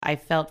I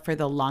felt for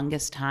the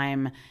longest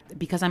time,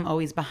 because I'm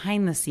always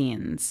behind the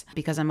scenes,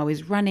 because I'm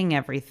always running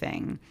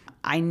everything,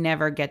 I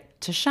never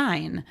get to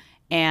shine.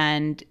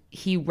 And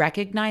he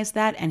recognized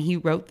that, and he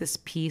wrote this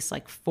piece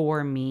like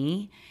for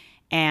me.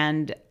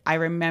 And I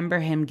remember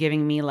him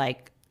giving me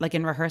like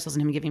in rehearsals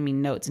and him giving me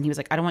notes, and he was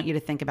like, I don't want you to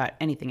think about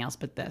anything else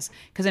but this.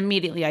 Because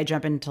immediately I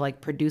jump into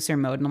like producer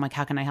mode, and I'm like,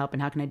 how can I help,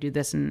 and how can I do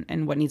this,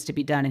 and what needs to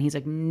be done? And he's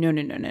like,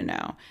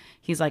 no.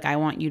 He's like, I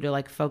want you to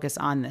like focus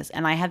on this.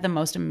 And I had the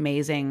most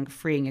amazing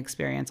freeing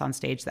experience on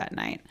stage that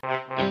night. From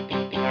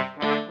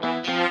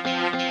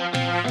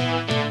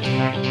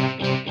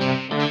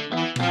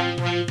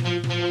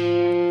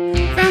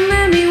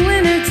Emmy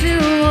winner to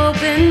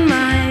open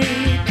mic,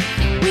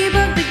 we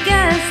booked the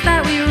guests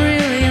that we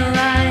really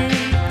like.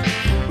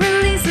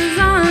 Releases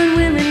on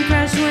Women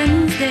Crush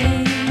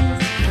Wednesdays,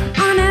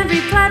 on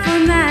every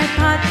platform that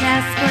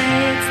podcasts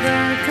play. It's the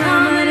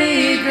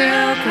Comedy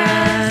Girl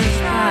Crush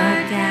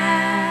Podcast.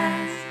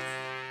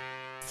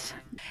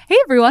 Hey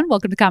everyone,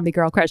 welcome to Comedy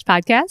Girl Crush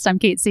Podcast. I'm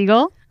Kate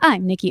Siegel.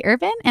 I'm Nikki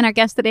Urban, and our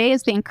guest today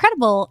is the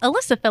incredible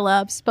Alyssa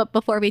Phillips. But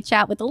before we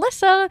chat with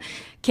Alyssa,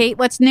 Kate,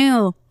 what's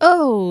new?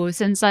 Oh,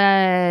 since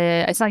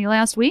I saw you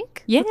last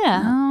week? Yeah.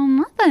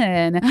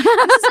 Nothing. This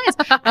is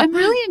nice. I'm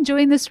really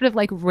enjoying this sort of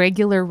like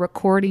regular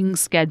recording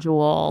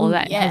schedule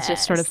that has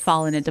just sort of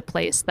fallen into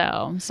place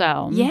though.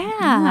 So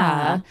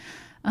Yeah.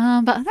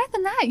 But other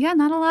than that, yeah,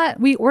 not a lot.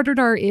 We ordered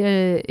our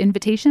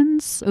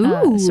invitations. So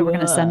we're going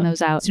to send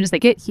those out as soon as they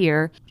get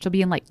here, which will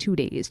be in like 2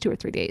 or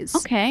 3 days.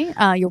 Okay.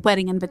 Your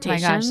wedding Oh my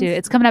invitation. gosh, dude,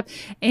 it's coming up.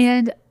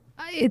 And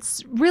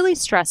it's really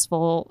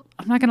stressful.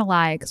 I'm not going to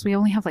lie, because we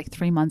only have like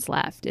 3 months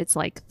left. It's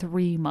like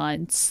 3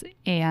 months.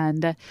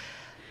 And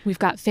we've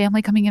got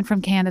family coming in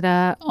from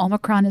Canada.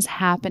 Omicron is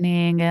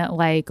happening.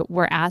 Like,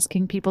 we're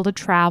asking people to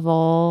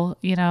travel,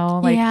 you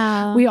know,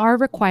 like we are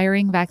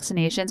requiring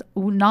vaccinations.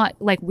 Not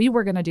like we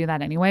were going to do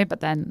that anyway, but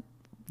then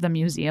the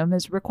museum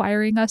is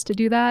requiring us to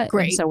do that.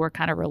 Great. And so we're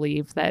kind of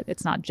relieved that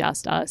it's not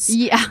just us.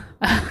 Yeah.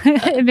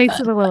 It makes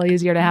it a little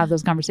easier to have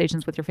those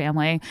conversations with your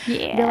family.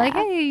 Yeah. Be like,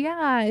 hey,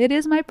 yeah, it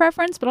is my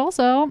preference, but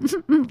also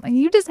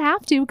you just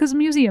have to because the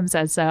museum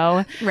says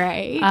so.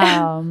 Right.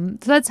 So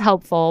that's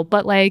helpful.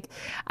 But like,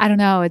 I don't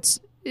know,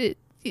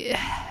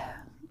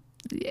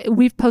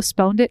 we've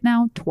postponed it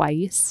now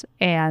twice.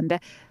 And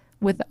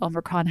with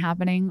Omicron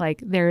happening,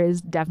 like there is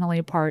definitely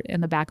a part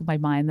in the back of my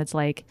mind that's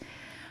like,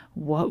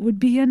 what would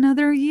be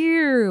another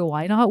year?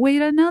 Why not wait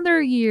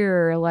another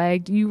year?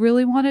 Like, do you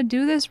really want to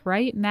do this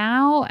right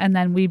now? And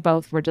then we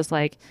both were just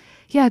like,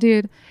 yeah,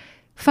 dude,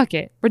 fuck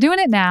it. We're doing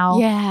it now.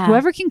 Yeah.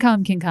 Whoever can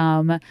come can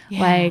come.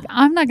 Yeah. Like,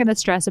 I'm not going to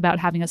stress about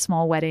having a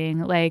small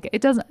wedding. Like,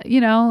 it doesn't, you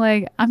know,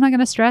 like, I'm not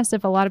going to stress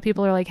if a lot of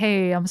people are like,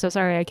 hey, I'm so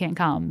sorry I can't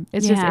come.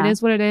 It's just, it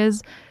is what it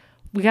is.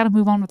 We got to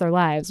move on with our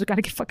lives. We got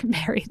to get fucking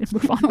married and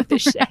move on with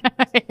this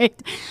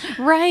shit.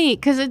 Right.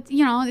 Because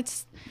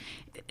it's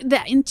the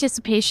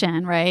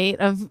anticipation, right?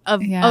 Of all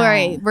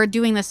right, we're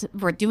doing this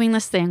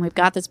thing. We've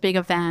got this big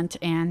event,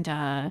 and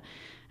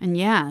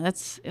yeah,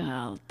 that's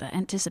the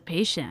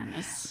anticipation.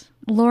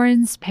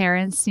 Lauren's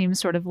parents seem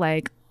sort of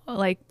like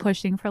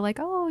pushing for like,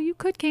 oh, you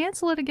could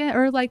cancel it again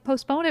or like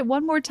postpone it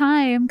one more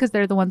time because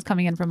they're the ones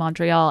coming in from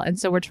Montreal. And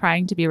so we're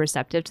trying to be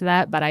receptive to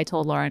that. But I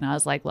told Lauren, I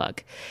was like,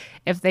 look,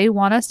 if they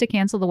want us to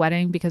cancel the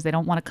wedding because they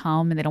don't want to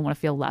come and they don't want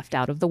to feel left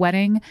out of the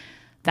wedding,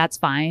 that's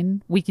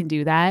fine. We can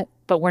do that,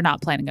 but we're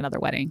not planning another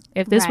wedding.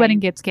 If this wedding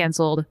gets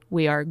canceled,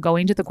 we are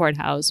going to the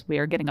courthouse. We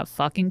are getting a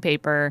fucking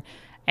paper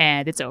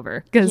and it's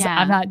over because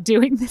I'm not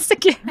doing this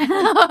again.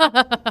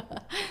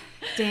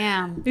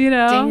 Damn. You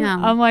know,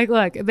 Damn. I'm like,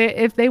 look,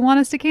 if they want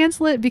us to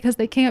cancel it because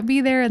they can't be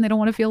there and they don't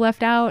want to feel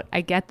left out,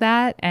 I get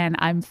that. And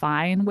I'm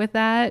fine with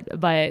that.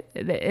 But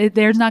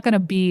there's not going to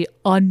be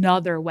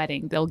another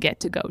wedding they'll get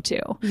to go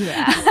to.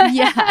 Yeah.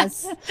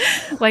 Yes.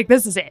 Like,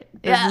 this is it.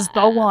 This is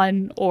the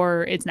one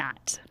or it's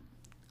not.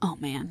 Oh,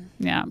 man.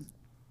 Yeah.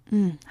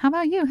 How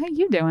about you? How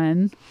you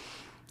doing?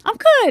 I'm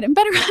good. I'm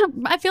better.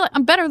 I feel like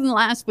I'm better than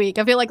last week.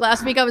 I feel like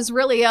last week I was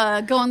really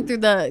going through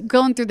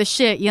the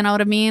shit. You know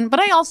what I mean?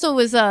 But I also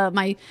was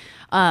my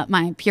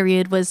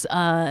period was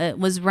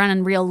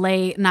running real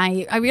late, and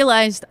I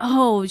realized,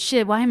 oh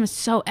shit, why am I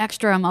so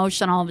extra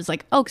emotional? I was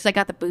like, oh, because I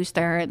got the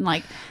booster, and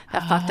like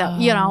that fucked up.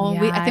 You know,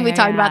 I think we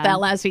talked about that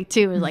last week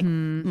too. It was like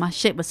my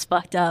shit was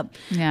fucked up.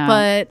 Yeah.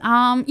 But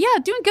yeah,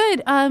 doing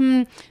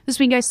good. This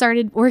week I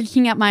started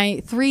working at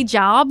my 3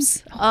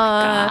 jobs. Oh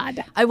my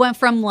God. I went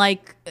from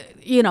like,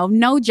 you know,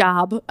 no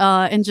job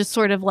and just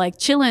sort of like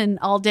chilling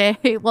all day.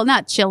 Well,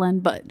 not chilling,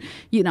 but,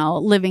 you know,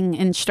 living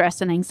in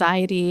stress and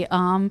anxiety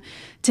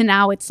to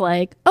now it's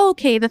like,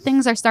 okay, the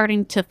things are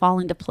starting to fall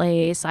into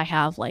place. I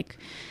have like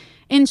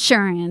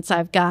insurance.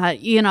 I've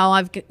got, you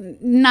know,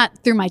 not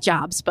through my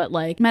jobs, but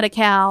like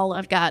Medi-Cal.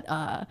 I've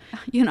got,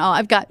 you know,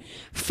 I've got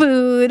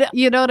food,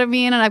 you know what I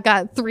mean? And I've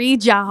got 3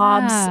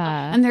 jobs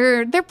and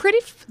they're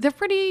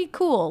pretty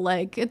cool.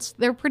 Like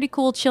they're pretty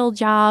cool, chill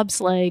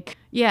jobs. Like,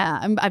 yeah,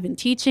 I've been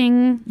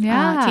teaching,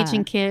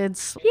 teaching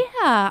kids.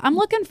 Yeah. I'm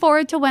looking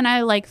forward to when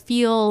I like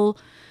feel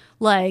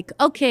like,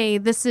 okay,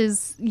 this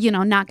is,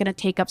 not going to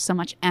take up so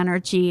much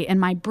energy in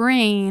my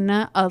brain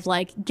of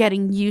like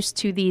getting used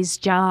to these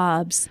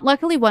jobs.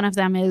 Luckily, one of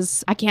them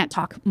is, I can't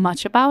talk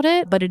much about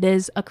it, but it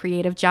is a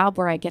creative job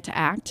where I get to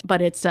act,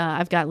 but it's,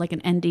 I've got like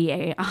an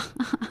NDA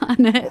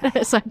on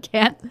it, so I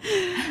can't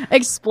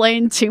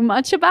explain too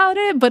much about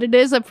it, but it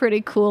is a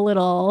pretty cool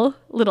little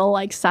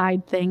like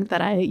side thing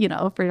that I,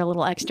 for a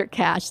little extra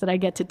cash that I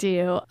get to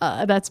do.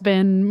 That's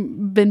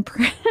been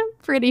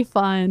pretty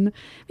fun. But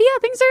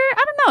yeah,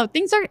 I don't know,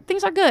 things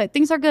are good.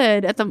 Things are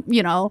good at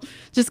the,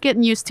 just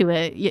getting used to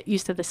it,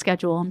 used to the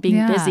schedule and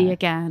being busy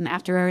again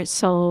after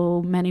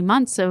so many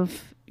months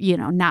of,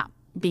 not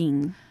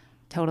being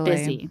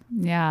busy.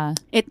 Yeah.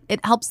 It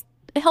helps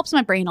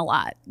my brain a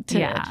lot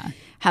to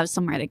have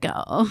somewhere to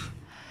go.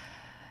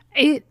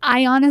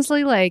 I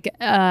honestly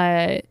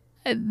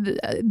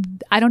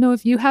I don't know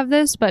if you have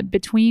this, but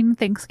between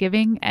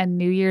Thanksgiving and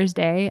New Year's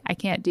Day, I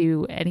can't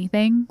do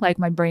anything. Like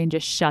my brain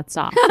just shuts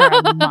off for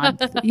a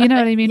month. You know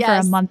what I mean?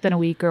 Yes. For a month and a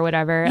week or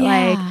whatever. Yeah.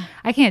 Like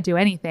I can't do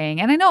anything.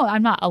 And I know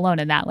I'm not alone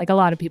in that. Like a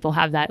lot of people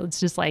have that. It's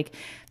just like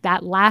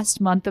that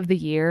last month of the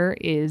year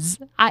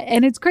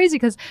and it's crazy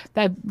because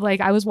that like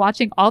I was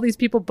watching all these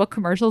people book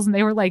commercials and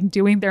they were like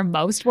doing their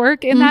most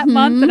work in that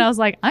month. And I was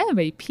like, I am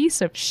a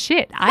piece of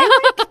shit.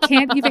 I like,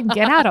 can't even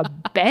get out of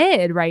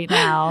bed right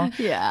now.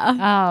 Yeah.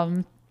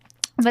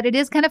 But it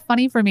is kind of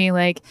funny for me.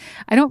 Like,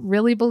 I don't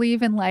really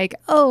believe in like,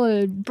 oh,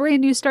 a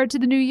brand new start to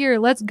the new year.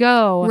 Let's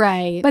go.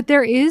 Right. But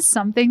there is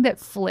something that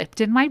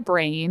flipped in my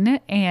brain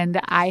and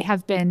I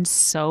have been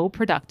so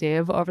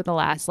productive over the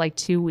last like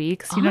 2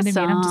 weeks. You know what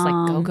I mean? I'm just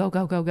like,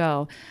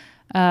 go.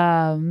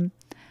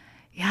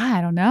 Yeah,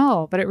 I don't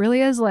know. But it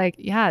really is like,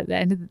 the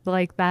end of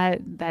like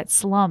that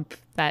slump,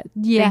 that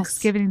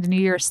Thanksgiving to New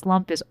Year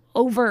slump is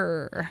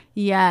over.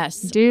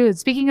 Yes. Dude,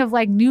 speaking of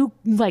like new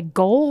like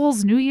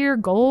goals, New Year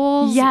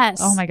goals. Yes.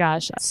 Oh my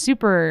gosh.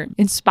 Super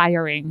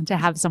inspiring to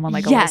have someone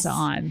like Alyssa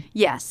on.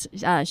 Yes.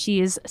 She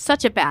is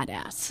such a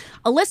badass.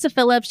 Alyssa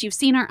Phillips, you've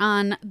seen her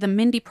on The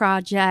Mindy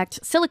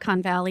Project,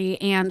 Silicon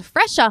Valley, and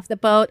Fresh Off the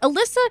Boat.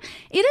 Alyssa,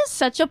 it is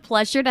such a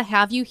pleasure to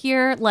have you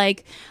here.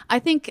 Like, I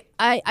think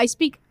I'm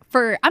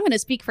going to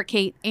speak for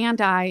Kate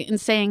and I in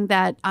saying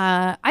that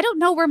I don't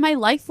know where my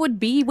life would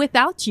be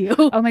without you.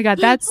 Oh my God,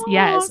 that's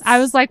yes. I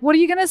was like, what are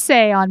you going to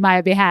say on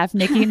my behalf,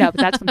 Nikki? No,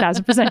 but that's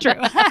 1,000%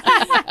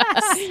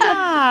 true.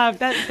 Stop.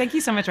 Thank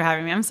you so much for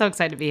having me. I'm so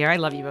excited to be here. I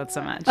love you both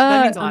so much.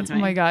 That means a lot to me.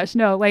 Oh my gosh.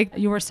 No, like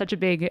you were such a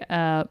big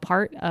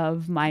part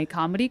of my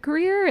comedy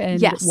career and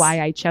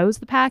why I chose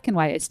the PAC and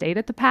why I stayed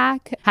at the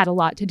PAC had a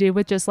lot to do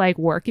with just like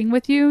working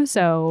with you.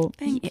 So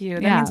thank you.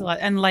 That means a lot.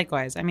 And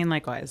likewise.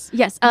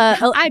 Yes.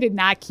 I did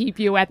not keep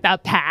you at the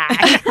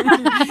PAC.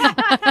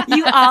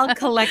 You all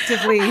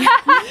collectively,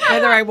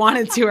 whether I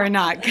wanted to or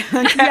not,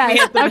 kept me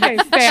at the okay,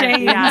 fair.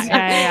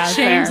 chains,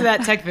 Fair. to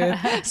that tech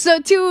booth. So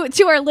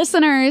to our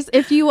listeners,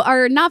 if you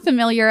are not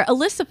familiar,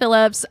 Alyssa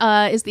Phillips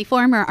is the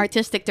former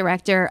artistic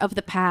director of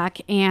the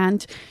PAC,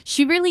 and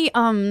she really,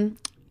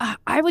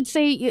 I would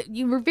say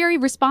you were very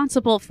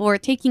responsible for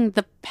taking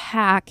the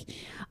PAC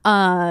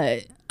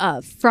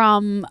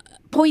from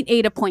point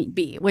A to point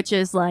B, which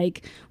is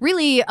like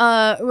really,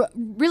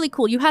 really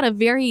cool. You had a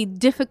very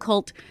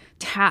difficult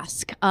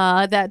task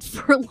that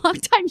for a long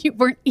time you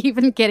weren't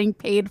even getting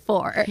paid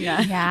for.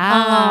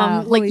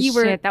 Yeah. Like you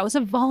were. That was a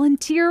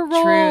volunteer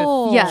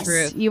role. Yes,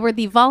 Truth. you were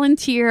the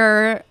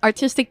volunteer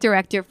artistic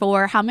director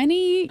for how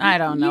many? I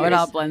don't know. years? It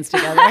all blends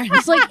together.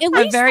 It's like at a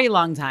least very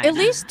long time. At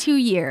least 2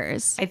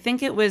 years. I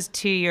think it was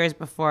 2 years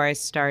before I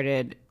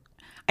started.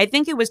 I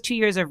think it was 2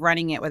 years of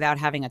running it without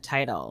having a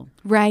title.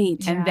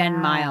 Right. And then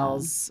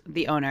Miles,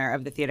 the owner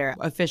of the theater,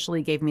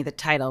 officially gave me the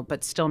title,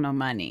 but still no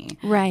money.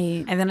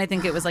 Right. And then I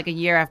think it was like a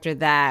year after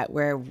that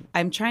where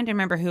I'm trying to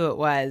remember who it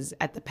was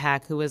at the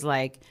PAC who was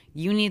like,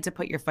 you need to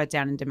put your foot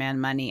down and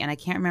demand money. And I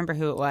can't remember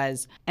who it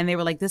was. And they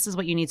were like, this is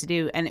what you need to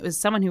do. And it was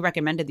someone who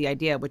recommended the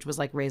idea, which was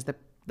like raise the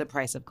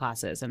price of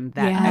classes and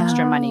that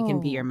extra money can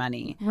be your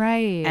money.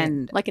 Right.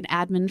 And Like an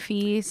admin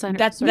fee.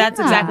 that's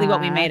exactly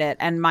what we made it.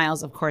 And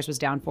Miles, of course, was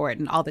down for it.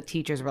 And all the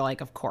teachers were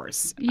like, of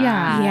course.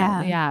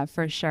 Yeah,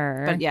 for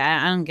sure. But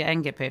yeah, I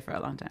didn't get paid for a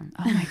long time.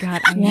 Oh my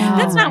God. I know,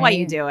 That's not why right?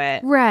 you do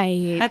it.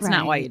 Right. That's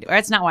not why you do it. Or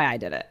it's not why I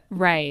did it.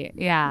 Right.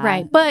 Yeah.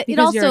 Right. But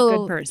because it you're also a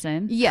good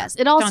person. Yes,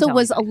 it also tell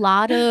was me. a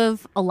lot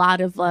of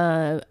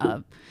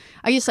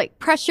I guess like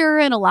pressure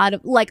and a lot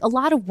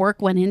of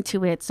work went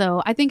into it.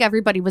 So I think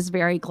everybody was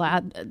very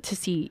glad to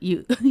see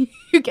you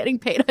you getting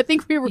paid. I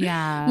think we were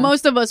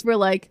most of us were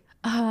like,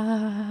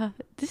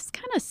 this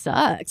kind of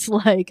sucks.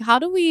 Like, how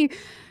do we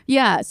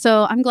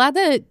so I'm glad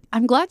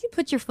you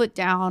put your foot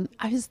down.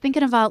 I was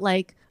thinking about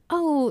like,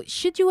 oh,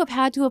 should you have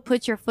had to have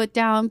put your foot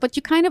down? But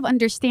you kind of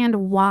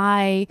understand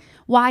why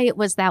it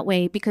was that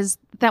way, because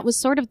that was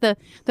sort of the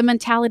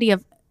mentality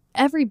of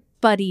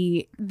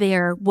everybody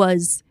there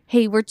was,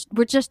 hey, we're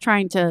just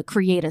trying to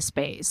create a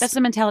space. That's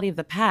the mentality of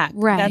the PAC.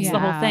 Right. That's the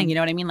whole Yeah. thing. You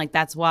know what I mean? Like,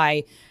 that's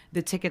why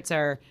the tickets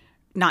are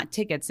not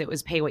tickets. It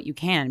was pay what you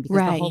can, because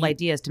the whole Right.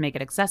 idea is to make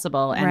it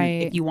accessible. And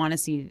Right. if you want to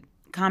see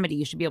comedy.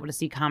 You should be able to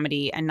see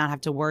comedy and not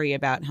have to worry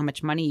about how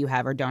much money you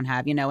have or don't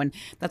have, and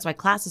that's why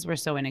classes were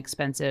so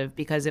inexpensive,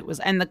 because it was,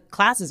 and the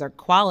classes are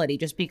quality.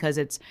 Just because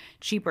it's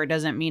cheaper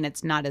doesn't mean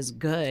it's not as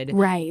good.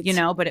 Right.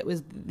 But it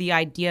was the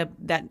idea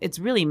that it's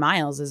really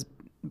Miles's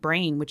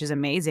brain, which is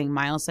amazing.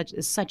 Miles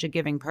is such a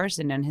giving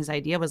person, and his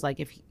idea was like,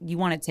 if you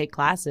want to take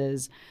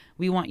classes,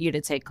 we want you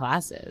to take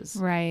classes.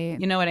 Right.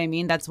 You know what I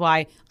mean? That's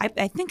why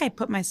I think I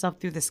put myself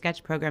through the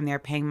sketch program there,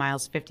 paying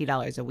Miles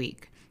 $50 a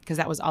week, because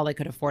that was all I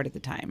could afford at the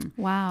time.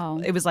 Wow.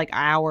 It was like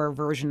our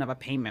version of a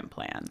payment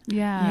plan.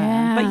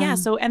 Yeah. But yeah,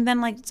 so, and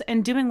then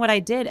and doing what I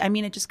did, I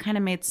mean, it just kind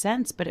of made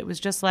sense, but it was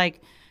just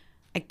like,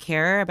 I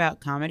care about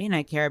comedy and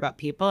I care about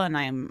people, and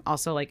I'm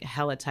also like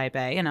hella type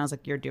A, and I was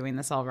like, you're doing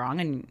this all wrong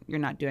and you're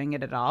not doing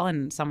it at all,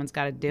 and someone's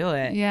got to do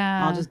it.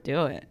 Yeah. I'll just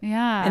do it.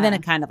 Yeah. And then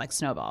it kind of like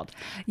snowballed.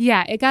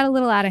 Yeah, it got a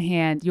little out of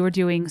hand. You were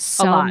doing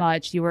so lot.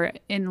 much. You were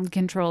in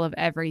control of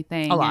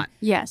everything. A lot.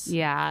 Yes.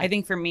 Yeah. I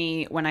think for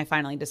me, when I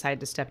finally decided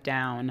to step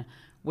down,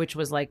 which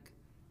was like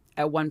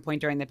at one point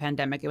during the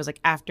pandemic, it was like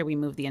after we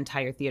moved the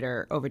entire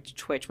theater over to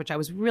Twitch, which I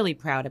was really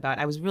proud about.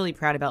 I was really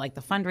proud about like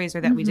the fundraiser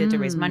that we did to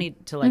raise money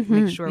to like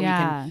make sure we Yeah.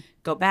 can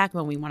go back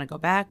when we want to go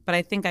back. But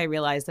I think I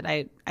realized that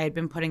I had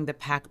been putting the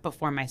pack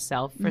before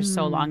myself for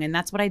so long. And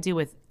that's what I do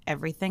with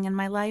everything in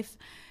my life.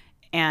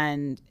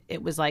 And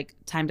it was like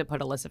time to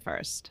put Alyssa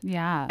first.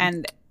 Yeah.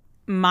 And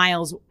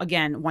Miles,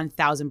 again,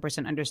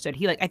 1000%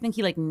 understood. I think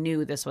he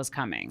knew this was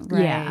coming.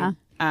 Right. Yeah.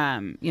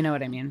 You know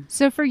what I mean?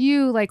 So for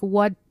you, like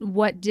what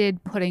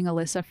did putting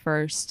Alyssa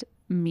first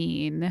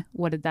mean?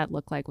 What did that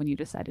look like when you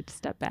decided to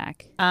step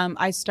back?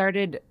 I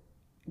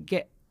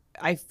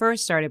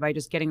first started by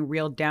just getting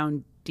real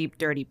down, deep,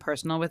 dirty,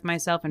 personal with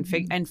myself, and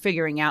and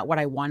figuring out what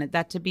I wanted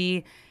that to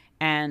be,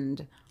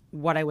 and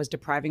what I was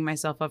depriving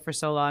myself of for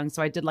so long.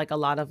 So I did like a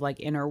lot of like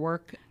inner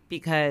work,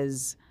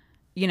 because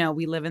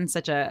we live in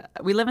such a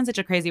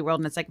crazy world,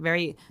 and it's like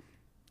very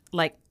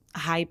like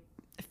high,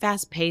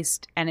 fast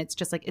paced, and it's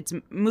just like it's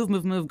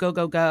move,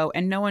 go,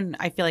 and no one,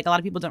 I feel like a lot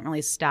of people don't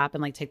really stop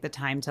and like take the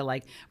time to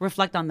like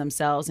reflect on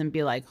themselves and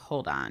be like,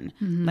 hold on,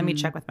 let me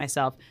check with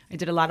myself. I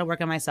did a lot of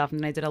work on myself,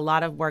 and I did a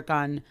lot of work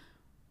on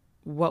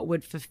what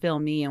would fulfill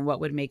me and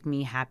what would make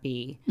me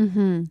happy.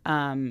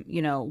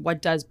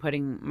 What does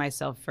putting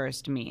myself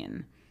first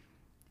mean?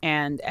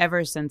 And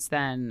ever since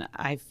then,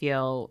 I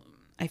feel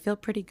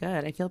pretty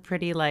good. I feel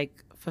pretty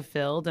like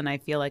fulfilled, and I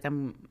feel like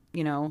I'm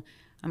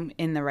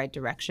in the right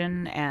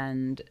direction.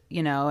 And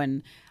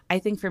I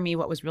think for me,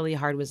 what was really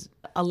hard was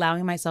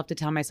allowing myself to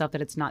tell myself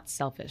that it's not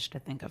selfish to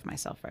think of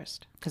myself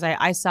first, because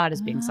I saw it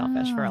as being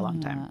selfish for a long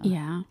time.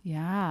 Yeah.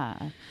 Yeah.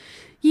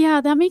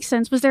 Yeah, that makes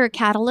sense. Was there a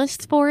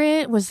catalyst for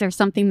it? Was there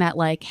something that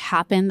like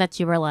happened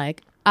that you were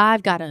like,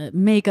 I've got to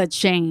make a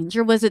change?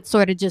 Or was it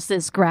sort of just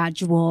this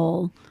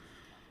gradual?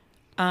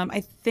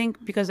 I think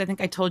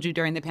I told you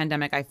during the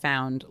pandemic, I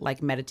found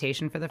like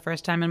meditation for the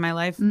first time in my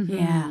life.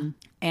 Yeah.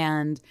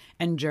 And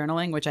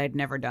journaling, which I had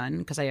never done,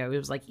 because I always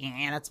was like,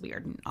 yeah, that's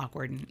weird and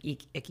awkward and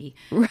icky.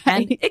 Right.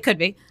 And it could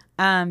be.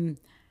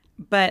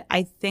 But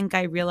I think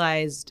I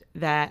realized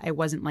that I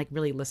wasn't like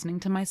really listening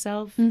to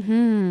myself.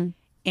 Mm-hmm.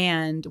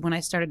 And when I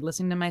started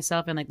listening to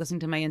myself and like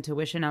listening to my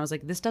intuition, I was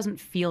like, this doesn't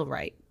feel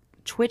right.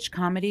 Twitch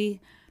comedy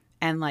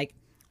and like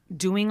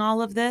doing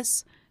all of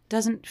this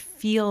doesn't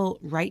feel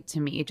right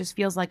to me. It just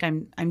feels like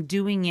I'm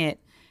doing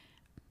it.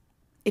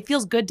 It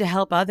feels good to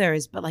help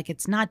others, but like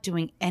it's not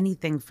doing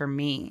anything for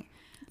me.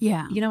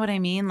 Yeah. You know what I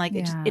mean? Like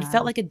it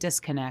felt like a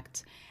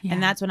disconnect. Yeah.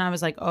 And that's when I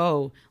was like,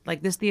 oh,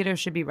 like this theater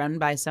should be run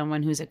by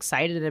someone who's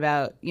excited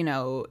about,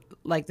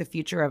 like the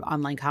future of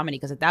online comedy.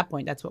 Because at that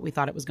point, that's what we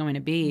thought it was going to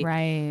be.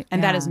 Right.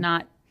 And that is Yeah.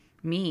 not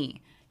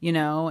me,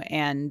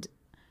 and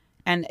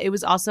it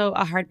was also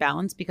a hard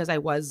balance, because I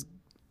was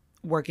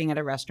working at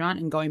a restaurant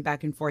and going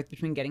back and forth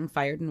between getting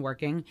fired and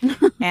working.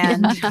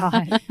 And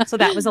so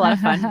that was a lot of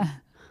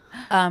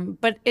fun.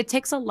 But it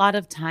takes a lot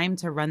of time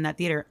to run that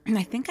theater. And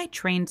I think I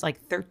trained like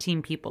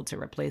 13 people to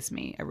replace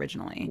me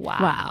originally.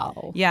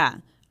 Wow. Yeah.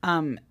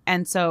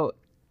 And so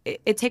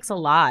it takes a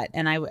lot.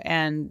 So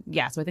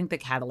I think the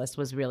catalyst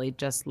was really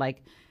just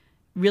like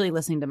really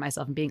listening to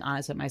myself and being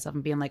honest with myself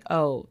and being like,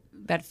 oh,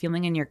 that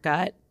feeling in your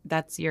gut,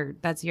 that's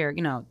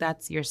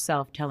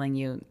yourself telling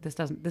you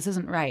this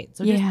isn't right.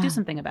 So just do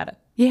something about it.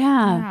 Yeah.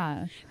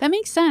 Yeah. That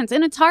makes sense.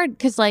 And it's hard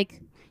because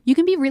like you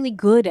can be really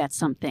good at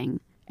something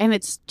and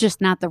it's just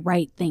not the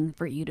right thing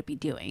for you to be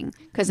doing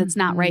because it's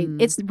not right.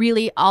 It's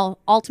really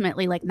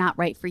ultimately like not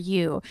right for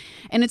you.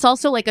 And it's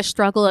also like a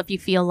struggle if you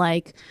feel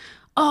like,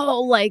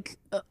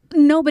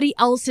 nobody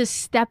else is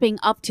stepping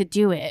up to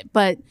do it.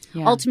 But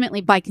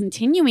ultimately by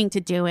continuing to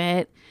do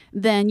it,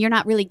 then you're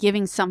not really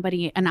giving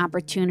somebody an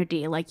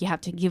opportunity. Like you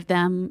have to give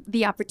them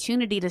the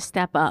opportunity to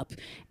step up,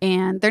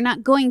 and they're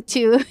not going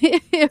to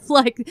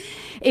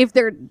if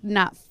they're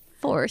not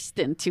forced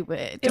into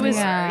it. It was,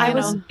 Yeah. I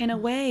was, in a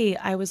way,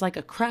 I was like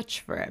a crutch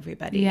for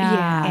everybody.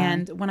 Yeah.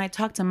 And when I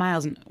talked to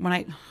Miles, and when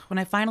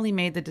I finally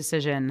made the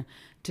decision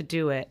to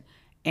do it,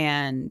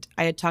 and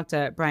I had talked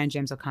to Brian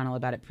James O'Connell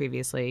about it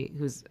previously,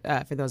 who's,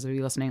 for those of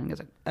you listening,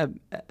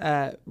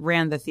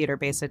 ran the theater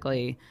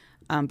basically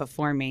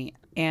before me,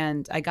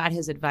 and I got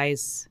his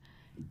advice.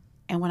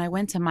 And when I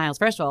went to Miles,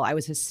 first of all, I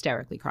was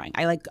hysterically crying.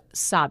 I like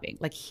sobbing,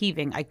 like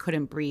heaving. I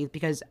couldn't breathe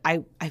because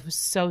I was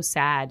so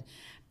sad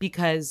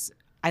because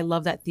I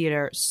love that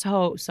theater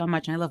so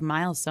much, and I love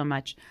Miles so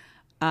much.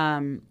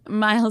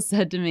 Miles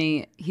said to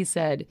me, he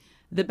said,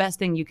 the best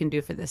thing you can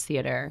do for this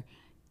theater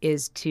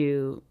is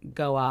to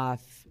go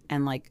off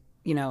and like,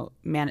 you know,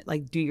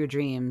 do your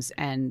dreams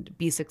and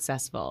be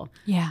successful.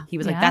 Yeah. He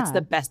was like, that's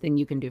the best thing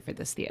you can do for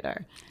this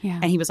theater. Yeah.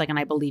 And he was like, and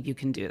I believe you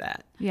can do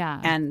that. Yeah.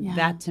 And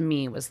that to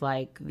me was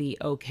like the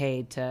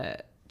okay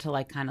to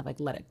like kind of like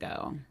let it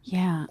go.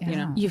 Yeah. You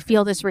know? You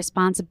feel this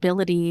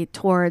responsibility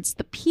towards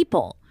the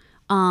people.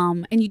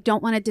 And you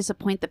don't want to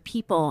disappoint the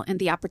people and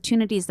the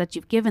opportunities that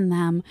you've given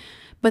them.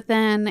 But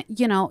then,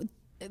 you know,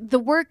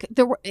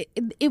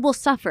 it will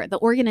suffer. The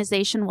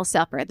organization will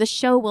suffer. The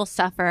show will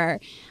suffer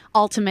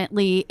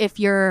ultimately if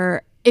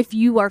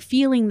you are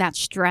feeling that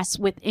stress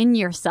within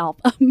yourself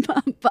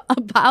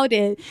about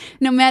it,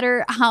 no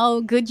matter how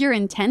good your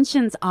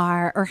intentions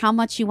are or how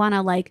much you want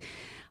to like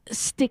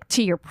stick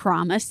to your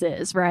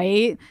promises,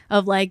 right?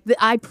 Of like,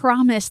 I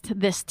promised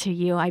this to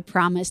you. I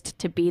promised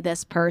to be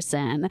this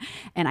person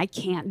and I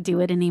can't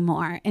do it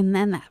anymore. And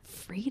then that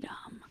freedom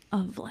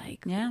of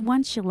like,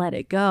 once you let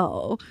it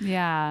go,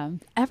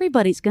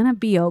 everybody's gonna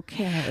be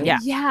okay.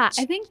 Yeah,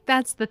 I think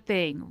that's the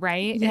thing,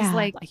 right? Yeah. It's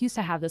like I used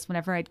to have this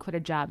whenever I'd quit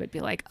a job. I'd be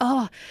like,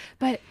 oh,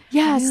 but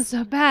I feel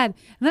so bad.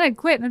 And then I'd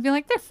quit and I'd be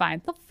like, they're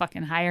fine. They'll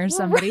fucking hire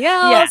somebody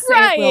else.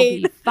 Right. It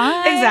will be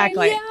fine.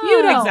 Exactly.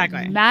 You don't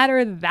Exactly.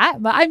 matter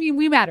that much. I mean,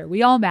 we matter.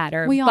 We all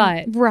matter.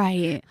 But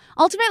Right.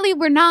 Ultimately,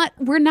 we're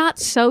not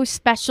so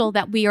special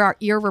that we are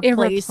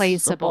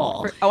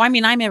irreplaceable. Oh, I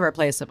mean, I'm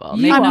irreplaceable.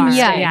 You Maybe are. not.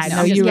 Yeah, No,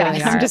 no, I'm just you kidding.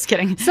 really I'm are. just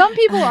kidding. Some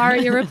people are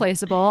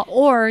irreplaceable,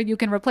 or you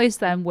can replace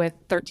them with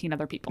 13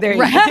 other people. There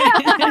you go.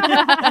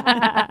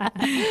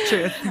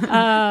 Truth.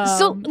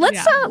 So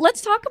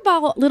let's talk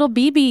about little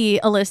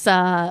BB,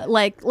 Alyssa.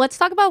 Like, let's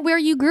talk about where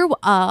you grew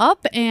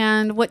up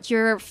and what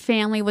your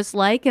family was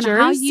like and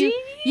how you.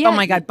 Jersey? Oh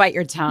my God, bite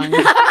your tongue.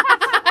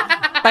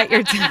 Bite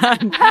your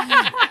tongue.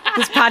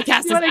 This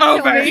podcast is wanna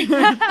over. kill me?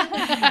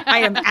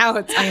 I am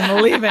out. I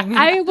am leaving.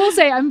 I will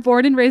say I'm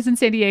born and raised in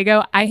San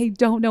Diego. I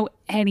don't know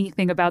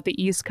anything about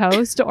the East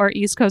Coast or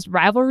East Coast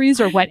rivalries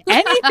or what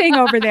anything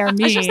over there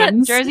means. It's just that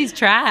Jersey's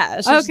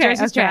trash.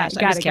 Jersey's trash.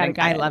 Got I'm just it, kidding.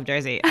 got it. I love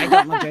Jersey. I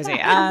don't love Jersey.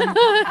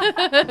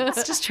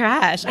 It's just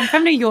trash. I'm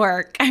from New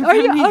York.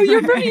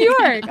 You're from New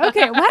York.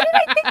 Okay, why did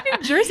I think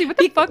New Jersey? What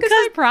the fuck is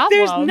my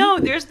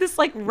problem? There's this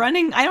like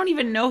running. I don't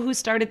even know who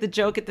started the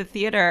joke at the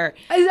theater.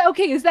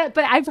 Is that?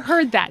 But I've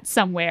heard that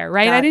somewhere,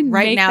 right? I didn't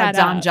right make now. that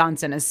Dom up.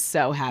 Johnson is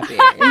so happy.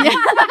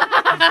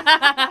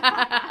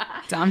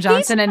 Dom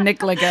Johnson and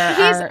Nick Ligger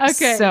are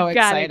so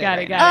excited. Got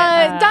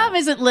it. Dom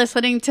isn't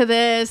listening to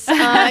this.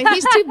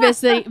 He's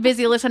too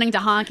busy listening to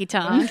Honky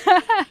Tonk.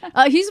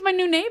 He's my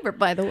new neighbor,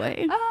 by the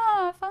way.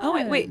 Oh, fun.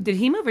 Oh wait, did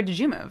he move or did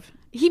you move?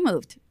 He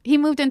moved. He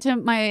moved into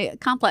my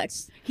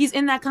complex. He's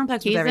in that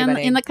complex He's with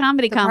everybody. in the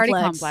comedy party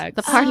complex. complex.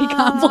 The party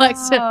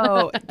complex.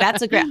 Oh,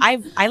 that's a great.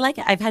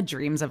 I've had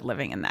dreams of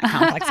living in that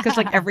complex because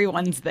like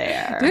everyone's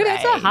there. Dude,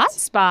 it's a right? hot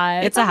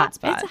spot. It's a hot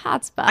spot. It's a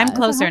hot spot. I'm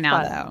closer hot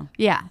now spot. though.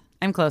 Yeah.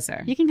 I'm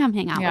closer. You can come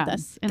hang out Yeah. with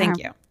us. Thank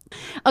you.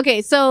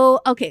 Okay,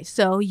 so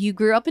you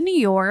grew up in New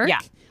York. Yeah.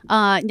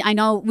 I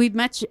know we've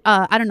met.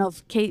 I don't know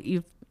if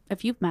Kate,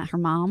 if you've met her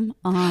mom.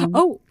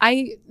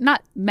 I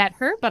not met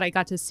her, but I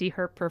got to see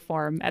her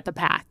perform at the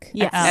Pack.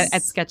 Yes.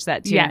 At Sketch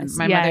That Tune. Yes.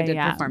 My Yeah, mother did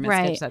yeah. perform at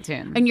Right. Sketch That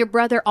Tune. And your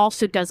brother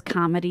also does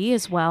comedy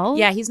as well.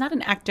 Yeah, he's not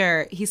an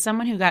actor. He's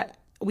someone who got.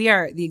 We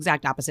are the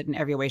exact opposite in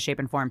every way, shape,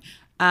 and form.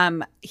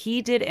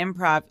 He did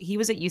improv. He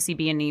was at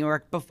UCB in New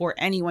York before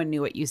anyone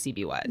knew what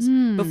UCB was.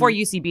 Before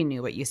UCB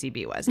knew what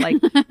UCB was, like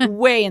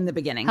way in the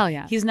beginning. Hell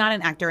yeah. He's not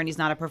an actor and he's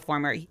not a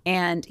performer.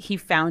 And he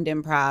found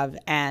improv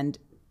and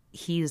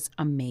he's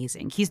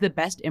amazing. He's the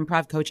best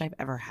improv coach I've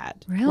ever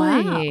had. Really?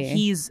 Wow.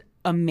 He's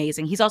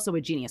amazing. He's also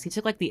a genius. He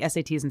took like the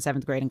SATs in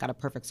 7th grade and got a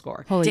perfect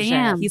score. Holy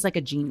Damn. shit. He's like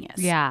a genius.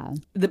 Yeah.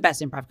 The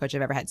best improv coach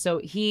I've ever had. So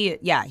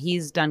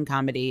he's done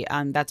comedy.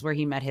 That's where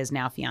he met his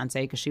now fiance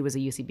because she was a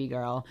UCB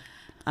girl.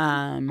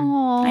 I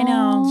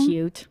know.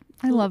 Cute.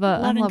 I love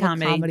a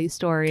comedy. comedy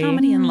story.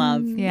 Comedy and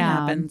love. Yeah. It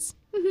happens.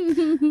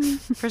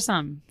 For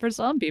some. For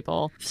some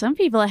people. Some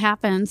people it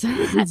happens.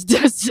 It's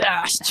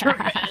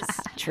disastrous.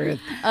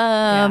 Truth.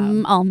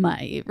 All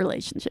my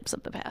relationships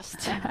of the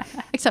past,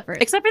 except for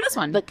this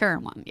one. the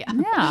current one. Yeah.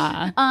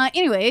 Yeah.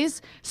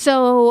 Anyways,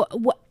 so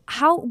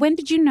when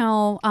did you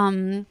know?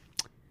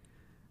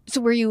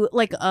 So were you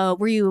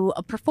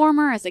a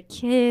performer as a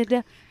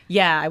kid?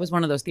 Yeah, I was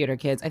one of those theater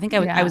kids. I think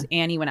I was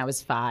Annie when I was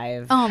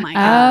 5. Oh my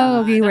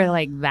god! Oh, you were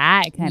like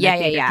that kind of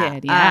theater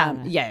kid.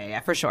 Yeah.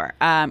 Yeah, for sure.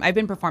 I've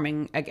been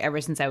performing like,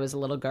 ever since I was a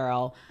little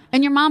girl.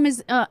 And your mom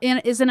is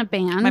in a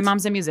band. My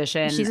mom's a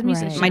musician. She's a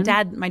musician. My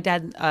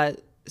dad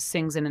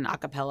sings in an a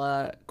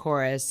cappella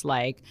chorus.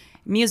 Like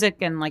music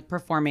and like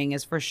performing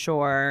is for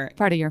sure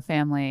Part of your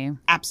family.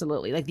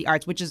 absolutely like the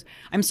arts, which is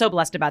I'm so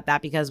blessed about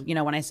that because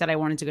when I said I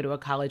wanted to go to a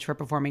college for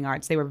performing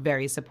arts, they were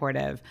very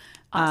supportive.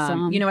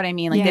 Awesome. You know what I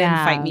mean? Like they didn't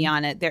Yeah. fight me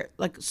on it. They're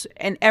like,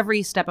 and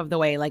every step of the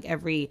way, like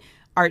every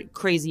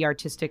crazy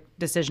artistic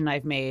decision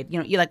I've made,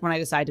 like when I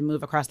decided to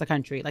move across the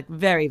country, like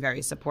very,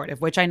 very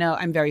supportive, which I know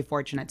I'm very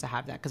fortunate to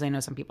have that because I know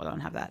some people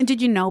don't have that. And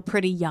did you know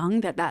pretty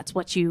young that that's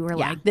what you were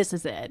like, this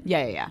is it?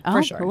 Yeah, Oh,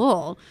 for sure.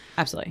 cool.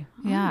 Absolutely.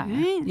 Yeah.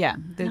 Right. Yeah.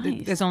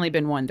 Nice. There's only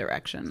been one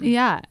direction.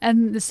 Yeah.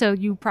 And so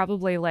you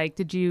probably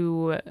did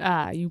you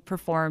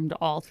performed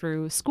all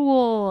through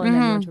school and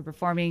then you went to a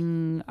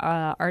performing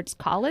arts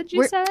college,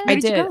 you said? I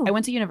did you did. go? I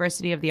went to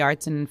University of the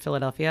Arts in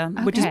Philadelphia,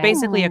 which is Okay.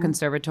 basically a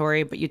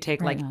conservatory, but you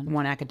take Right like on.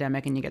 one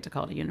academic and you get to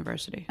call it a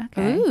university.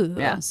 Okay. Ooh.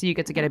 Yeah, so you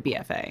get to get a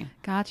BFA.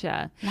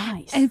 Gotcha.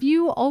 Nice. Have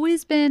you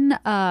always been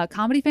a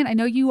comedy fan? I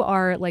know you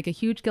are like a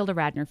huge Gilda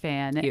Radner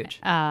fan. Huge.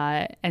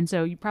 And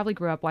so you probably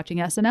grew up watching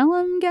SNL,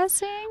 I'm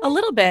guessing? A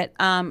little bit.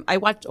 I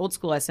watched old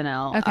school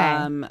SNL.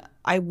 Okay.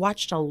 I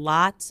watched a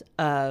lot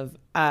of.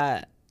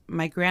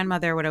 My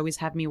grandmother would always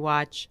have me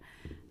watch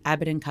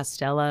Abbott and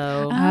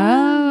Costello.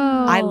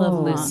 Oh. I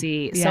love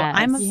Lucy. So Yes.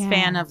 I'm a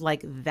fan of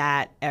like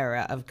that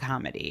era of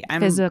comedy.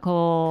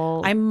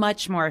 Physical. I'm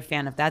much more a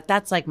fan of that.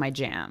 That's like my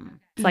jam.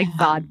 It's like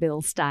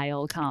vaudeville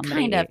style comedy.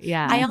 Kind of.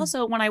 Yeah. I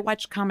also, when I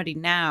watch comedy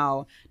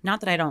now, not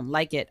that I don't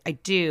like it, I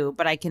do,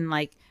 but I can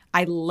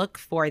I look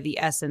for the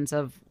essence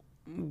of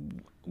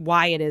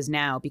why it is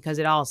now because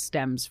it all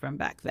stems from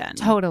back then.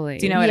 Totally.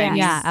 Do you know what I mean?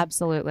 Yeah,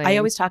 absolutely. I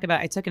always talk about,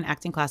 I took an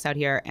acting class out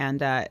here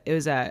and it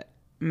was a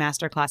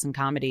master class in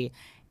comedy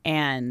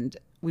and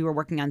we were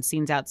working on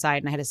scenes outside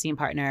and I had a scene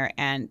partner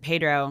and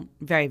Pedro,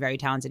 very, very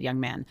talented young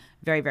man,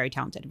 very, very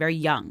talented, very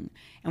young.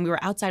 And we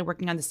were outside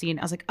working on the scene.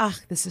 I was like, oh,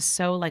 this is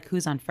so like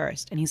Who's on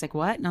First? And he's like,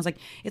 what? And I was like,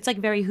 it's like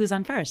very Who's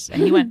on First?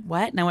 And he went,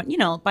 what? And I went,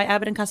 by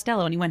Abbott and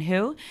Costello. And he went,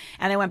 who?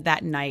 And I went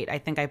that night, I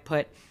think I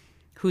put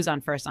Who's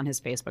on First on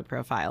his Facebook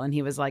profile. And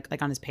he was like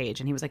on his page.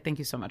 And he was like, thank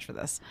you so much for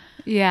this.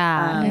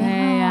 Yeah.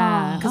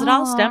 Yeah. Because it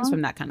all stems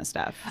from that kind of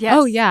stuff. Yes.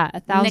 Oh, yeah.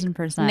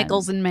 1,000%.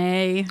 Nichols and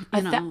May.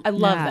 You know. I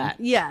love Yeah. that.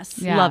 Yes.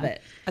 Yeah. Love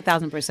it.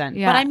 1,000%.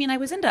 Yeah. But I mean, I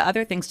was into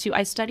other things too.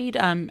 I studied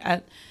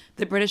at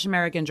the British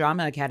American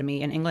Drama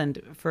Academy in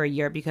England for a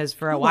year because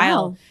for a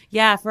while,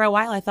 I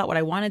thought what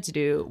I wanted to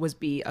do was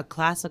be a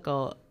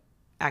classical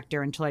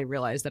actor until I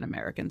realized that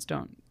Americans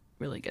don't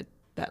really get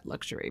that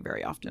luxury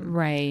very often.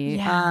 Right.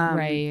 Yeah.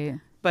 Right.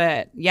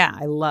 But yeah,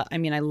 I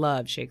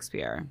love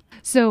Shakespeare.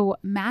 So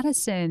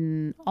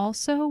Madison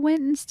also went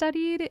and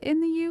studied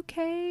in the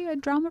UK, a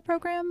drama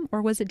program,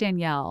 or was it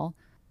Danielle?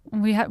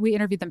 We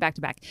interviewed them back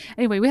to back.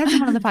 Anyway, we had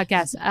someone on the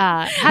podcast.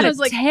 Had I was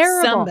like,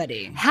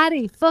 somebody. had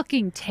a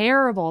fucking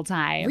terrible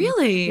time.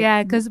 Really?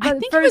 Yeah, because I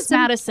think it was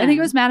Madison. I think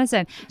it was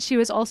Madison. She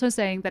was also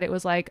saying that it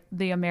was like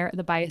the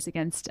bias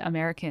against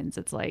Americans.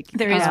 It's like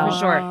There is for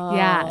sure.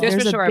 Yeah,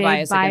 There's for sure a big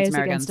bias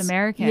against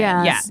Americans.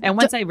 Yeah. Yeah. And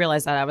once I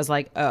realized that, I was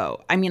like, oh,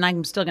 I mean,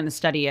 I'm still going to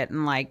study it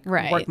and like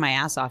Right. work my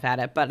ass off at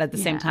it. But at the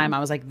same time, I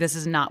was like, this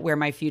is not where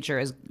my future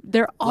is.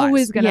 They're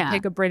always going to Yeah.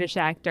 pick a British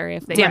actor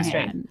if they Damn can.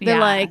 straight. They're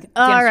Yeah. like,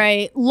 all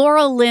right,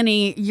 Laura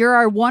Linney, you're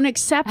our one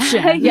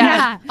exception.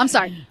 Yeah. I'm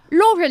sorry.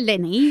 Laura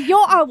Linney, you're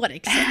our one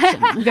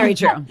exception. Very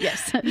true.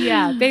 Yes.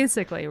 Yeah,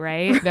 basically,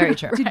 right? Very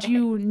true. Did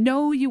you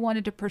know you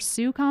wanted to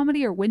pursue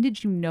comedy, or when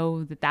did you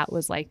know that that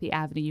was like the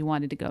avenue you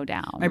wanted to go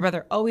down? My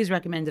brother always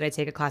recommended I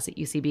take a class at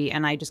UCB,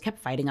 and I just kept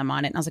fighting him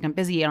on it. And I was like, I'm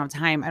busy, I don't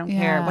have time, I don't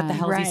care. What the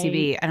hell right. is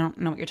UCB? I don't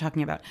know what you're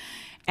talking about.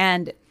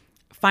 And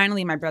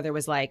finally, my brother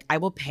was like, I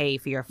will pay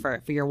for your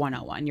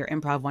 101, your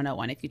improv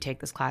 101, if you take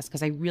this class,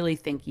 because I really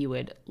think you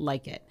would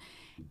like it.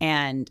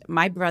 And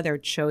my brother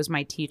chose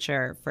my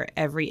teacher for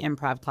every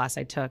improv class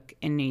I took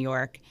in New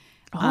York.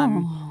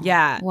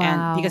 Yeah. Wow.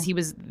 And because he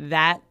was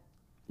that,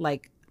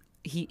 like,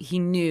 he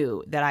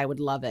knew that I would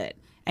love it.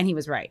 And he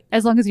was right.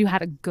 As long as you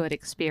had a good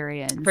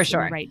experience, For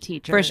sure. and the right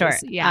teacher, For sure.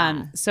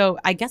 Yeah. So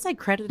I guess I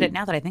credit it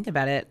now that I think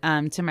about it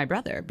to my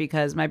brother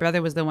because my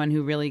brother was the one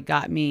who really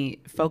got me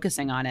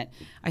focusing on it.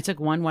 I took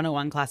one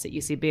 101 class at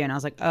UCB and I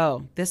was like,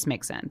 oh, this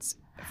makes sense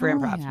for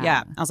improv. yeah.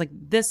 Yeah. I was like,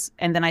 this.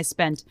 And then I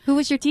spent Who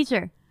was your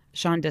teacher?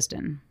 Sean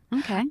Diston.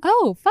 Okay.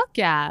 Oh, fuck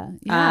yeah.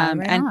 Yeah,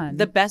 right and on.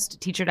 the best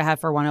teacher to have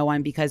for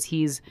 101 because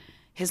his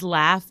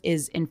laugh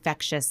is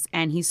infectious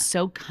and he's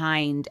so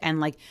kind and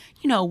like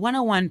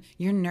 101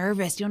 you're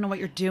nervous, you don't know what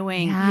you're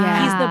doing.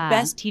 Yeah. He's the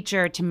best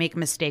teacher to make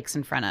mistakes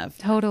in front of.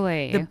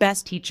 Totally. The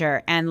best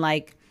teacher, and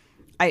like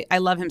I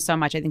love him so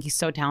much. I think he's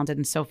so talented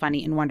and so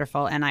funny and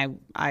wonderful, and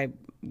I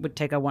would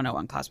take a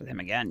 101 class with him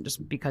again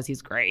just because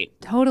he's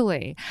great.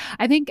 Totally.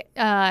 I think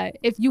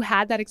if you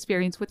had that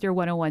experience with your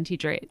 101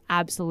 teacher, it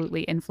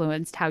absolutely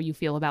influenced how you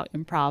feel about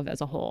improv as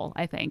a whole,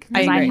 I think.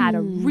 Because I agree. had a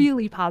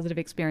really positive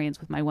experience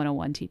with my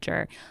 101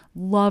 teacher,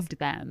 loved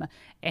them.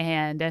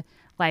 And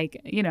I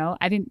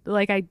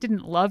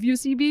didn't love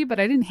UCB, but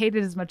I didn't hate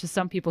it as much as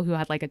some people who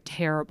had like a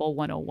terrible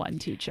 101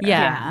 teacher.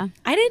 Yeah.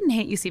 I didn't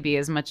hate UCB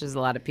as much as a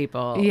lot of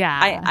people. Yeah.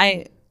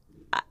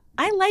 I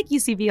I like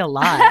UCB a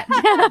lot.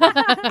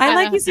 I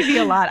like UCB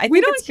a lot. I think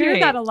We don't it's hear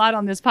great. that a lot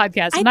on this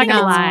podcast. I'm I not think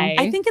gonna it's- lie.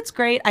 I think it's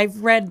great.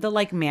 I've read the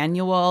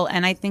manual,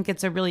 and I think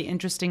it's a really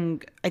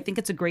interesting. I think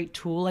it's a great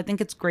tool. I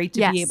think it's great to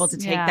Yes. be able to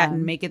take Yeah. that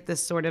and make it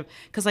this sort of,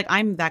 because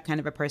I'm that kind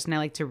of a person. I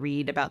like to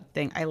read about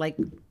things. I like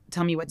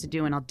tell me what to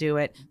do and I'll do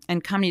it.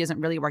 And comedy doesn't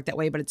really work that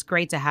way, but it's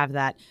great to have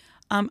that.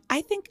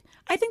 I think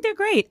they're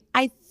great.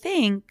 I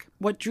think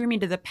what drew me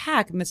to the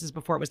Pack, and this is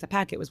before it was the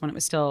Pack. It was when it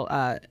was still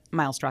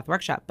Miles Stroth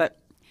Workshop, but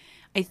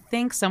I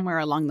think somewhere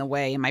along the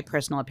way, in my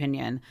personal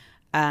opinion,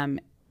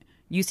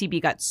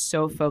 UCB got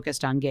so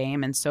focused on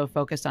game and so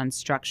focused on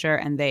structure,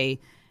 and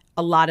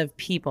a lot of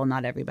people,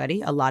 not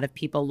everybody, a lot of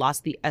people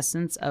lost the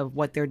essence of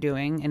what they're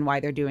doing and why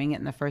they're doing it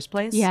in the first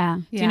place. Yeah.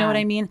 Do you know Yeah. what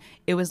I mean?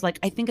 It was like,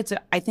 I think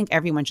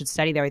everyone should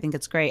study there. I think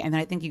it's great. And then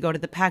I think you go to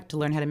the Pack to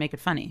learn how to make it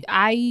funny.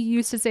 I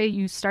used to say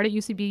you start at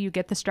UCB, you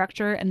get the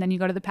structure, and then you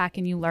go to the Pack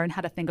and you learn how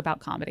to think about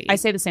comedy. I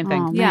say the same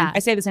thing. Oh, man. Yeah. I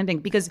say the same thing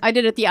because I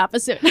did it the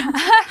opposite.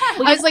 I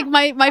was like,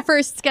 my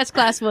first sketch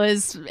class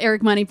was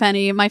Eric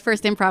Moneypenny. My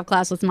first improv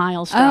class was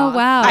Miles Straw. Oh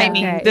wow! I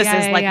mean, Okay. this Yeah,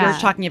 is yeah, like yeah. we're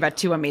talking about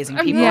two amazing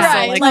people. Yeah, So,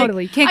 Right, like, like,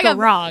 totally. Can't I go got-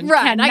 wrong.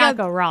 right, I Cannot got-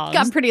 go wrong.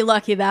 Got pretty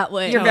lucky that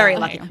way. You're very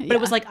Totally. lucky. But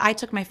it was like I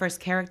took my first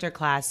character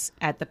class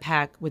at the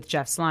Pack with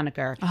Jeff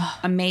Sloniker.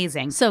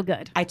 Amazing. So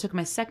good. I took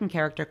my second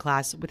character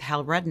class with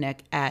Hal Rudnick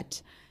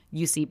at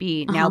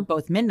UCB, now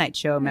both Midnight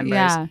Show members.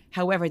 Yeah.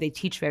 However, they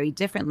teach very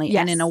differently. Yes.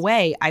 And in a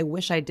way, I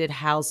wish I did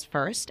Hal's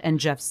first and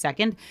Jeff's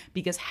second,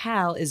 because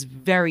Hal is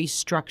very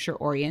structure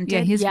oriented. Yeah,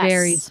 he's Yes.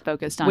 very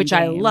focused on which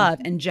I game. love,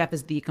 and Jeff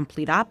is the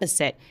complete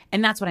opposite.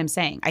 And that's what I'm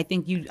saying. I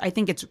think you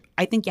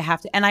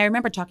have to, and I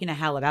remember talking to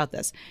Hal about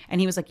this, and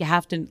he was like, you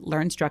have to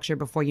learn structure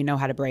before you know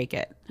how to break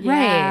it.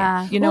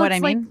 Right. You know what I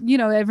it's mean?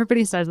 Like,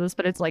 everybody says this,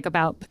 but it's like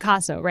about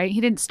Picasso, right?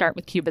 He didn't start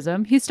with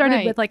Cubism. He started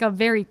Right. with like a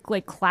very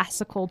like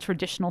classical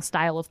traditional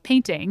style of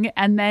painting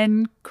and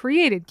then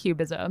created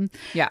Cubism.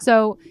 Yeah.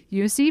 So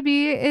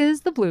UCB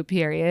is the blue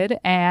period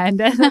and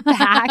the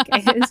Pack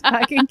is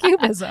fucking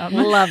Cubism.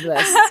 Love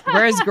this.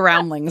 Where's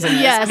Groundlings in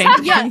this? Yes.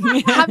 painting?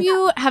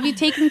 Yeah. Have you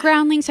taken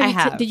groundlings? I You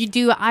have. did you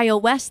do Iowa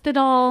West at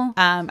all?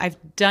 I've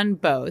done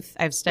both.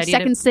 I've studied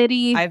Second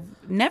City. I've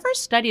never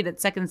studied at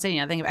Second City.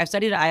 I think I've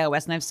studied at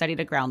iOS and I've studied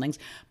at Groundlings.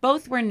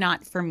 Both were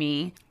not for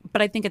me,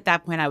 but I think at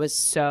that point I was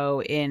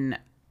so in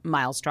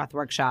Miles Stroth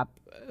Workshop,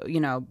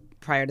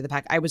 prior to the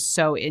Pack. I was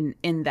so in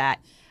that.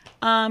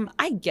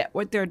 I get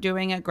what they're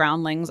doing at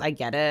Groundlings. I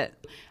get it.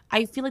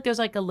 I feel like there's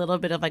like a little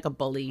bit of like a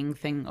bullying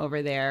thing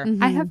over there.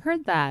 I have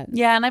heard that.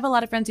 Yeah, and I have a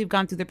lot of friends who've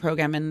gone through the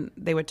program and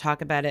they would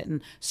talk about it,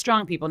 and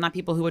strong people, not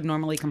people who would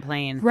normally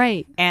complain.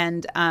 Right.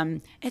 And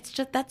that's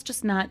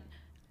just not.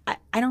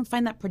 I don't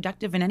find that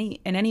productive in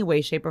any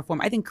way, shape, or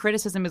form. I think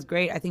criticism is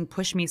great. I think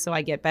push me so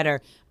I get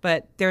better,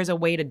 but there's a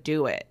way to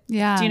do it.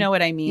 Yeah. Do you know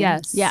what I mean?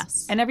 Yes.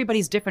 Yes. And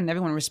everybody's different.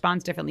 Everyone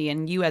responds differently.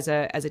 And you, as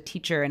a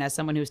teacher and as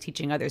someone who's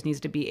teaching others, needs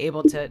to be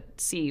able to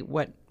see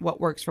what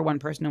works for one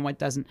person and what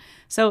doesn't.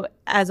 So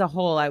as a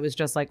whole, I was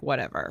just like,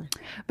 whatever.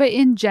 But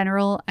in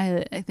general,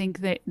 I think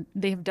that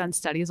they've done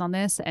studies on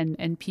this,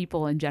 and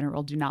people in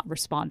general do not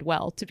respond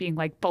well to being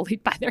like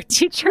bullied by their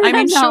teacher. I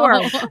mean, No.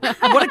 sure.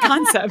 What a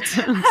concept.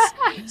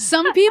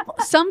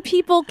 Some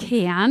people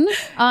can.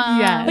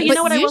 Yeah. But you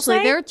know what I will usually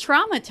say? they're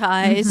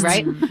traumatized.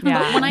 Right?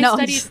 Yeah. When I No.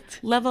 studied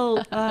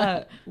level,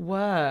 I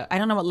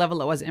don't know what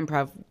level it was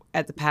improv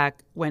at the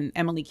Pack when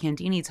Emily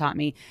Candini taught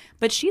me,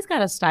 but she's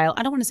got a style.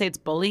 I don't want to say it's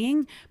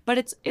bullying, but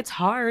it's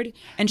hard,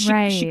 and she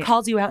Right.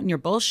 calls you out in your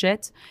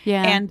bullshit.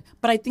 Yeah.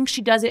 But I think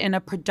she does it in a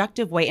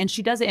productive way, and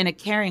she does it in a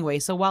caring way.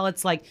 So while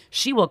it's like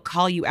she will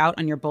call you out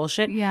on your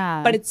bullshit,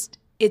 Yeah. but it's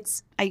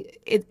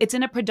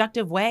in a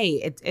productive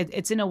way.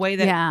 It's in a way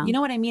that Yeah. you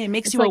know what I mean. It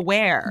makes It's you like,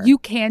 aware. You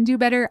can do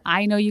better.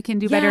 I know you can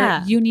do Yeah.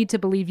 better. You need to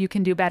believe you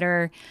can do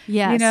better.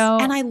 Yes. You know?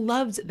 And I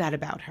loved that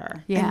about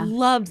her. Yeah. I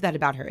loved that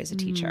about her as a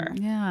teacher.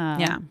 yeah.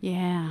 Yeah.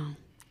 Yeah.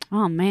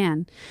 Oh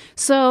man.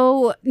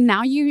 So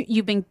now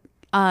you've been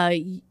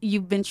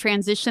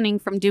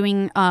transitioning from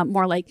doing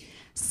more like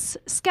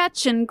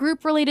sketch and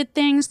group related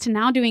things to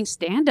now doing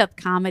stand up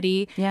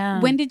comedy. Yeah.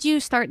 When did you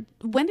start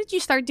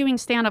doing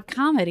stand up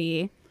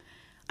comedy?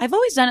 I've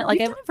always done it like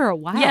You've done it for a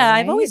while. Yeah,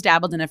 I've right? always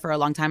dabbled in it for a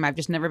long time. I've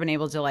just never been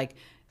able to like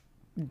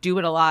do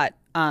it a lot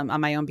on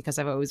my own because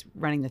I've always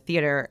running the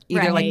theater,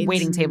 either Right. like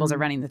waiting tables or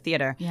running the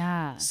theater.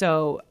 Yeah.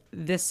 So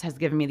this has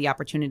given me the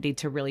opportunity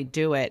to really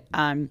do it.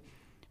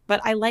 But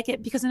I like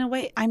it because in a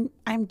way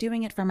I'm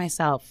doing it for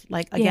myself.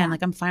 Like again, Yeah.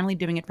 like I'm finally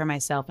doing it for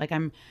myself. Like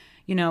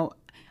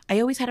I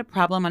always had a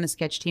problem on a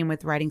sketch team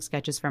with writing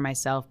sketches for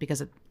myself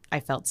because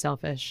I felt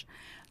selfish.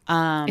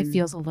 It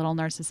feels a little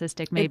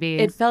narcissistic, maybe.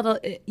 It felt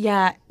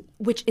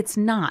which it's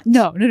not.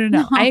 no.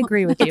 I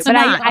agree with you. It's But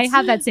not. I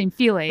have that same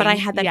feeling. But I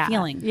had that Yeah.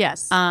 feeling.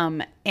 Yes.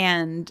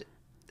 And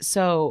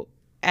so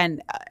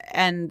and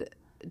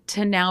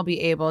to now be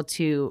able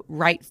to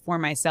write for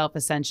myself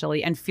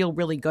essentially and feel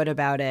really good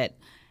about it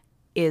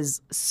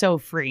is so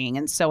freeing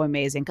and so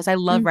amazing because I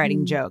love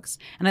writing jokes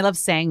and I love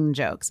saying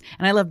jokes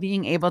and I love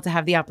being able to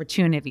have the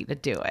opportunity to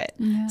do it.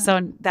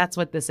 So that's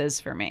what this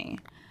is for me.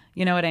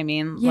 You know what I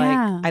mean?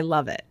 Yeah. Like, I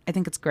love it. I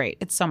think it's great.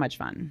 It's so much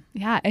fun.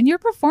 Yeah, and you're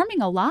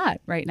performing a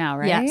lot right now,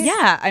 right? Yes.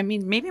 Yeah, I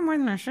mean, maybe more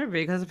than I should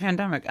be because of the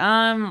pandemic.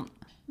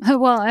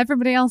 Well,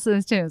 everybody else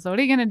is too. So what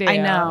are you gonna do? I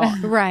know.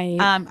 Right.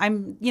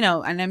 I'm,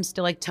 and I'm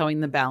still like towing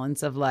the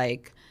balance of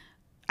like,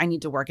 I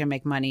need to work and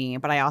make money,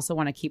 but I also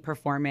want to keep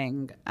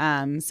performing.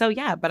 So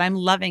yeah, but I'm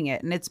loving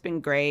it, and it's been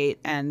great.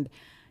 And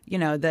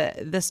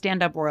the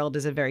stand-up world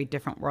is a very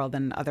different world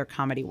than other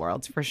comedy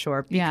worlds for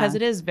sure, because Yeah.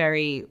 it is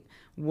very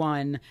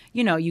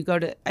you go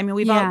to. I mean,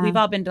 we've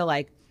all been to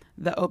like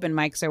the open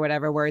mics or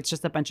whatever, where it's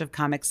just a bunch of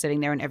comics sitting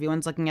there and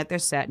everyone's looking at their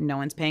set and no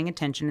one's paying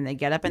attention, and they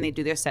get up and they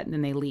do their set and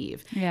then they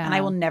leave. Yeah. And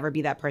I will never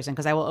be that person,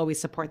 because I will always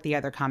support the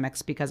other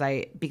comics because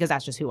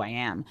that's just who I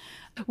am.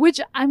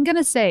 Which I'm going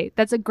to say,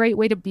 that's a great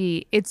way to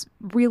be. It's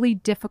really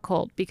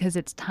difficult because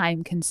it's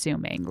time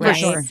consuming, right?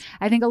 sure.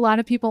 I think a lot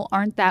of people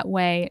aren't that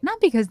way,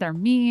 not because they're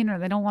mean or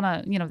they don't want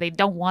to, they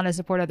don't want to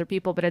support other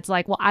people, but it's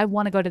like, well, I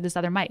want to go to this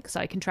other mic so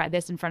I can try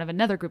this in front of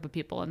another group of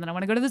people. And then I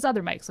want to go to this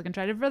other mic so I can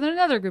try it in front of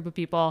another group of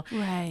people.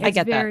 Right. I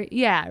get that.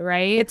 Yeah,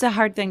 right? It's a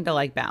hard thing to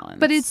like balance.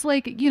 But it's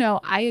like,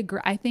 I agree.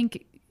 I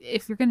think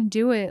if you're going to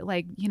do it,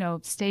 like,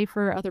 stay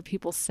for other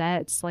people's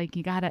sets. Like,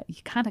 you kind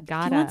of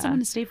gotta. if you want someone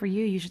to stay for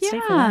you, you should stay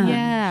for them.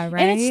 Yeah,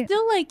 right. And it's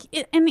still like,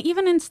 and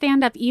even in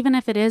stand up, even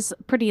if it is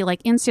pretty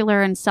like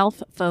insular and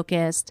self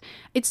focused,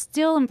 it's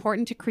still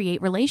important to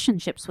create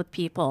relationships with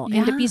people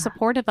and to be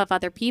supportive of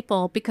other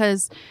people,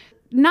 because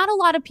not a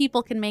lot of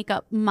people can make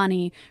up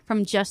money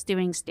from just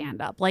doing stand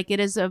up. Like, it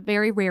is a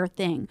very rare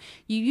thing.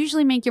 You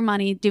usually make your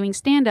money doing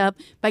stand up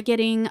by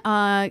getting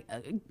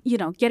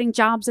getting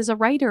jobs as a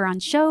writer on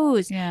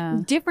shows,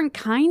 different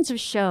kinds of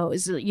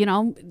shows,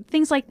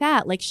 things like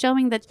that, like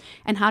showing that.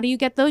 And how do you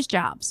get those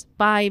jobs?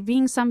 By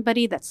being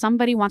somebody that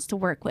somebody wants to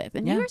work with.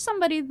 And you're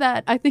somebody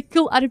that I think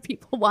a lot of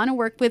people want to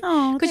work with,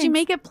 because you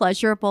make it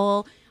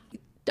pleasurable.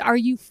 Are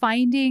you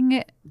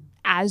finding,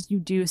 as you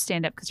do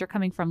stand up, because you're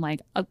coming from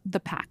like the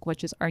Pack,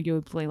 which is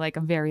arguably like a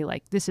very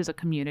like, this is a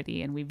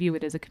community and we view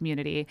it as a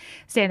community.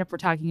 Stand up, we're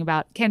talking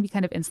about, can be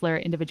kind of insular,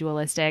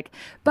 individualistic,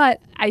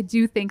 but I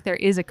do think there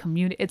is a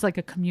community. It's like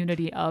a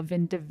community of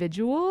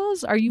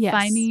individuals. Are you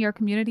finding your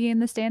community in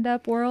the stand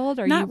up world?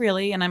 Not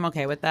really, and I'm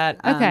okay with that.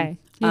 Okay.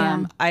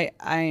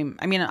 I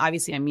mean,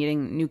 obviously I'm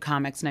meeting new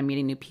comics and I'm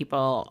meeting new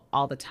people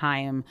all the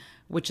time,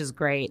 which is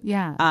great.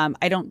 Yeah.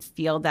 I don't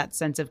feel that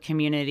sense of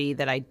community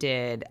that I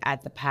did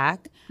at the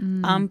Pack,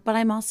 but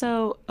I'm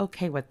also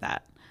okay with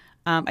that.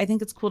 I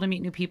think it's cool to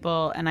meet new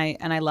people, and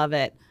I love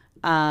it.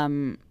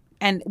 And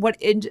what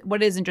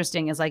is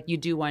interesting is like, you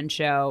do one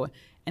show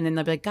and then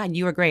they'll be like, God,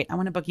 you were great. I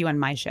want to book you on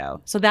my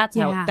show. So that's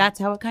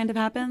how it kind of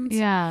happens.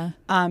 Yeah.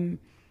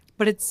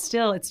 But it's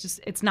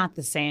not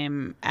the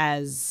same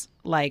as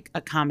like a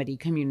comedy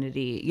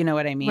community. You know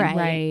what I mean?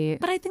 Right.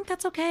 But I think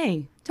that's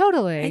okay.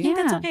 Totally. I think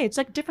that's okay. It's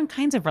like different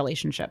kinds of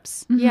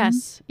relationships.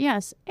 Yes. Yeah,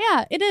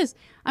 it is.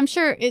 I'm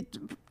sure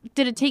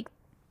did it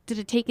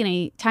take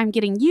any time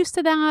getting used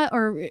to that,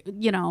 or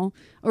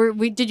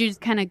did you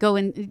just kind of go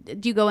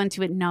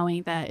into it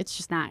knowing that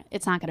it's not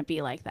going to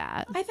be like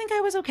that? I think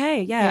I was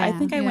okay. Yeah. I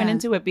think I went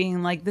into it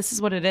being like, this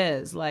is what it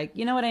is. Like,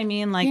 you know what I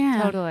mean? Like,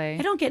 Totally.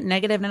 I don't get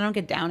negative and I don't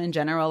get down in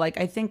general. Like,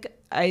 I think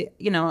I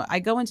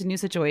go into new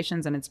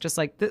situations and it's just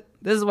like, this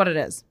is what it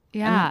is.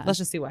 Yeah. And let's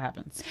just see what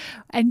happens.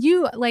 And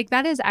you, like,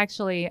 that is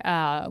actually,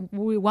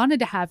 we wanted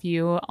to have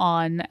you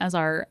on as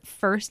our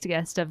first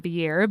guest of the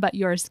year, but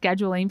you're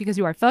scheduling because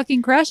you are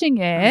fucking crushing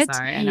it. I'm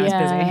sorry. I know it's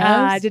busy.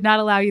 I did not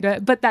allow you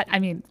to, but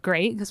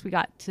great, because we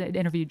got to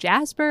interview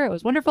Jasper. It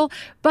was wonderful.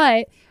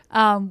 But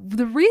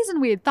the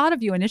reason we had thought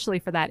of you initially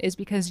for that is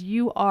because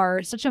you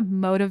are such a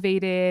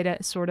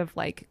motivated, sort of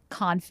like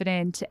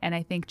confident, and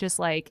I think just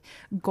like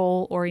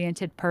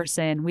goal-oriented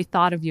person. We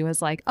thought of you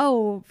as like,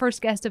 oh,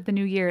 first guest of the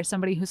new year,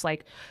 somebody who's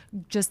like,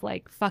 just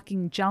like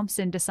fucking jumps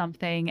into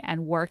something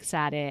and works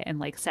at it and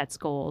like sets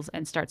goals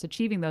and starts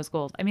achieving those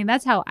goals. I mean,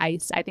 that's how I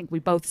think we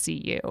both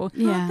see you.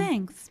 Yeah. Oh,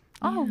 thanks.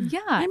 Oh yeah,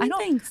 I mean,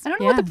 thanks. I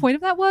don't know what the point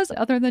of that was,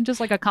 other than just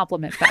like a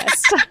compliment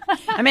fest.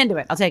 I'm into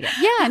it. I'll take it.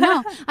 Yeah,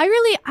 no,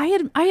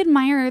 I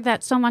admire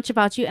that so much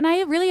about you, and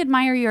I really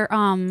admire your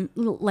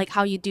like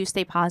how you do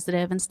stay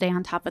positive and stay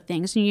on top of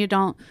things, and you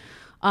don't,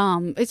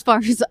 as far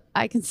as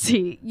I can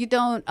see, you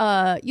don't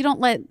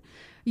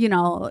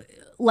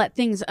let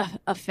things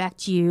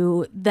affect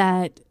you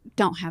that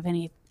don't have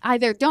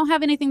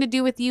anything to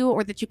do with you,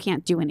 or that you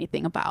can't do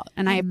anything about.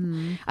 And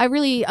I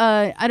really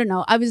I don't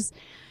know. I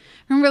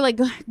remember like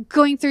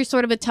going through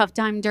sort of a tough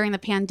time during the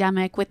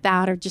pandemic with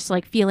that, or just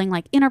like feeling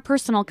like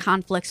interpersonal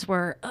conflicts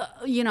were, I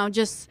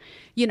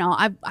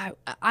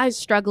was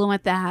struggling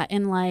with that,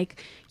 and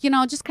like,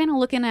 just kind of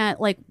looking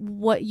at like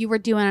what you were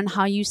doing and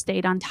how you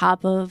stayed on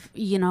top of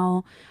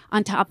all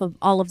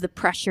of the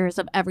pressures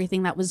of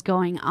everything that was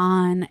going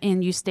on,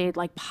 and you stayed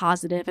like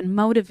positive and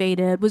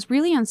motivated, was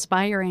really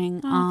inspiring.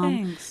 Oh,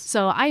 thanks.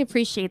 So I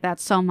appreciate that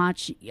so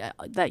much,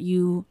 that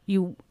who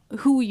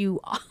you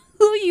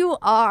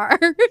are,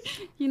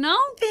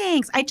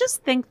 Thanks. I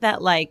just think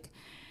that like,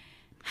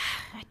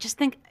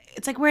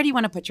 it's like, where do you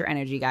want to put your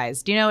energy,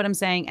 guys? Do you know what I'm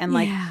saying? And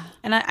like, Yeah.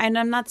 and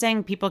I'm not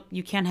saying people,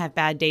 you can't have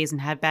bad days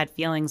and have bad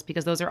feelings,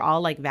 because those are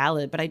all like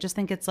valid. But I just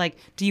think it's like,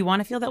 do you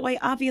want to feel that way?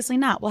 Obviously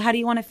not. Well, how do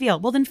you want to feel?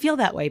 Well, then feel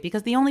that way,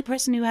 because the only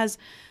person who has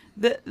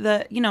the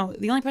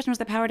only person who has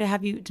the power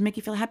to make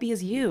you feel happy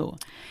is you.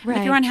 And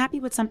if you're Right. unhappy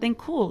with something,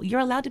 cool. You're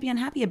allowed to be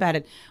unhappy about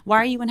it. Why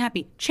are you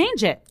unhappy?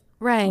 Change it.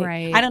 Right.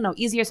 Right. I don't know.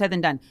 Easier said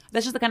than done.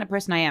 That's just the kind of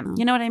person I am.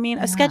 You know what I mean?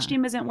 A sketch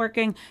team isn't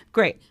working.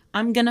 Great.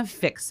 I'm going to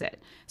fix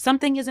it.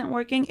 Something isn't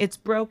working. It's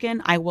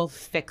broken. I will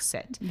fix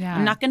it. Yeah.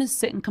 I'm not going to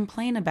sit and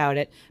complain about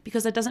it,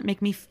 because that doesn't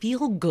make me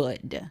feel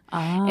good.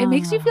 It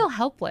makes you feel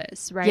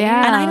helpless, right?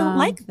 Yeah. And I don't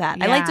like that.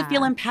 I like to Yeah.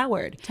 feel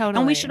empowered. And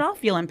Totally. we should all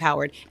feel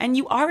empowered. And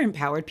you are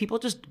empowered. People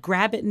just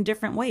grab it in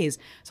different ways.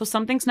 So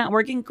something's not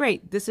working.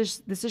 Great. This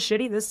is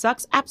shitty. This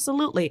sucks.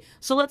 Absolutely.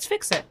 So let's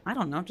fix it. I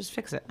don't know. Just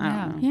fix it. I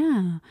don't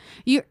know.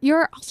 Yeah,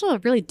 you're also a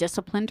really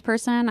disciplined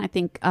person. I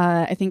think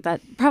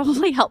that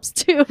probably helps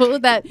too.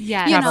 That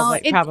Yeah. you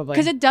Probably, know, probably.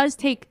 because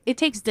it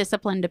takes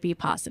discipline to be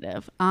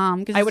positive.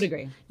 'Cause I would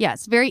agree. Yeah,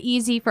 it's very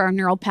easy for our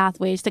neural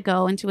pathways to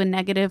go into a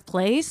negative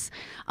place,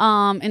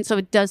 and so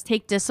it does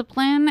take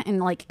discipline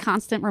and like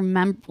constant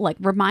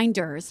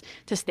reminders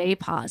to stay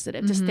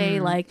positive,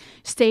 to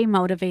stay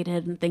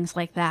motivated and things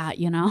like that.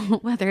 You know,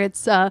 whether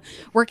it's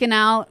working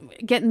out,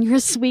 getting your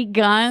sweet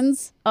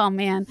guns. Oh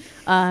man,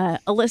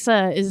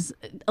 Alyssa's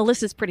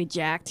pretty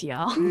jacked,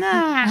 y'all.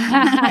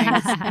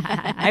 Thanks.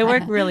 I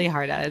work really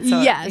hard at it.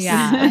 So Yes.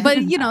 Yeah. But,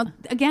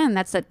 again,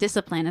 that's that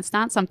discipline. It's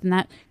not something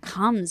that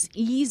comes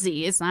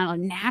easy. It's not a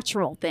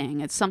natural thing.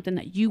 It's something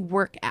that you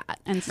work at.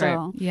 And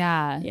so,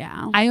 Yeah.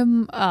 Yeah. I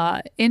am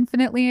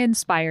infinitely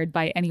inspired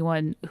by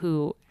anyone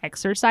who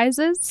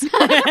exercises.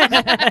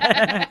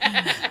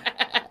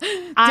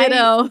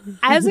 Ditto.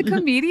 As a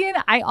comedian,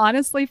 I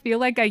honestly feel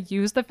like I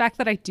use the fact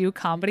that I do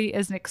comedy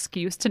as an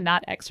excuse to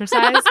not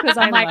exercise, because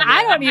I'm like, love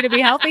I you. don't need to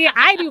be healthy.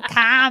 I do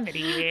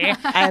comedy.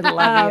 I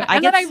love you.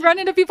 And then I run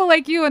into people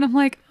like you, and I'm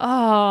like,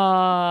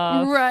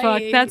 oh, fuck,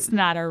 Right. that's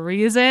not a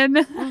reason.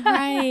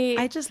 Right.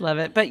 I just love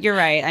it. But you're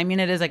right. I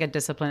mean, it is like a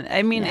discipline.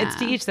 I mean, it's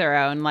to Yeah. each their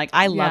own. Like,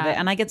 I love Yeah. it.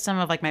 And I get some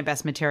of like my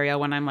best material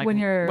when I'm like,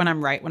 When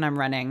I'm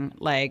running.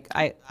 Like,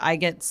 I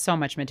get so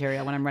much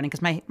material when I'm running,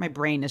 because my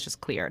brain is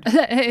just cleared.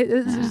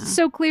 It's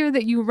so clear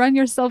that you run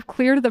yourself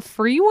clear to the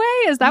freeway.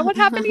 Is that what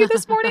happened to you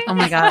this morning? Oh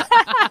my God.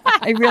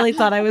 I really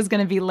thought I was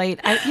going to be late.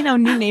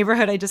 New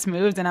neighborhood. I just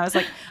moved, and I was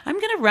like, I'm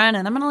going to run,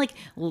 and I'm going to like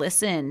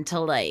listen to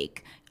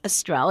like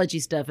astrology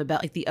stuff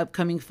about like the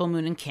upcoming full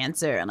moon in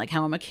Cancer, and like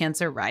how I'm a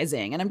Cancer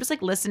rising. And I'm just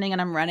like listening, and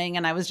I'm running,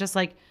 and I was just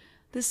like,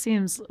 this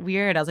seems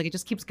weird. I was like, it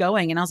just keeps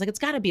going. And I was like, it's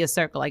got to be a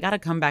circle. I got to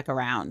come back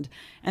around.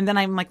 And then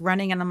I'm like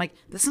running, and I'm like,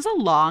 this is a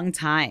long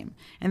time.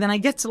 And then I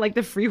get to like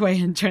the freeway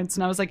entrance,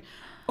 and I was like,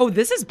 oh,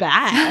 this is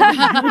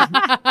bad.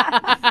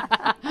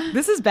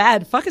 This is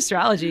bad. Fuck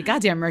astrology.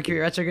 Goddamn Mercury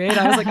retrograde.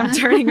 I was like, I'm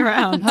turning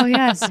around. Oh,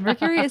 yes.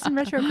 Mercury is in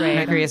retrograde.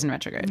 Mercury is in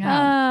retrograde.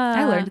 Yeah.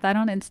 I learned that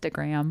on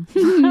Instagram.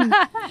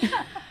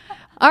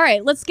 All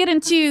right, let's get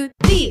into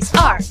these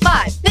are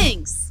 5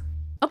 things.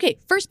 Okay,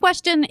 first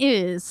question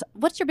is,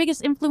 what's your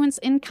biggest influence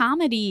in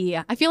comedy?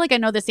 I feel like I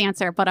know this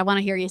answer, but I want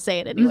to hear you say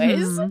it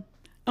anyways.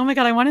 Oh my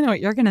God, I want to know what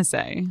you're going to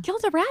say.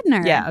 Gilda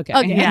Radner. Yeah,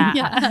 okay. Yeah.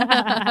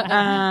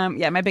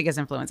 Yeah, my biggest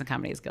influence in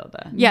comedy is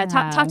Gilda. Yeah,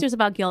 talk to us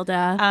about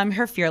Gilda.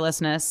 Her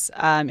fearlessness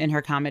in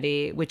her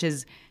comedy, which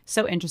is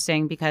so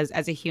interesting, because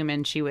as a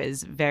human, she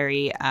was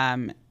very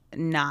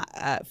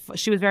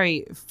she was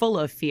very full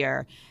of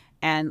fear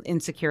and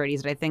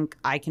insecurities that I think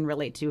I can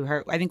relate to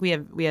her. I think we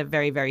have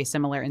very, very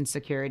similar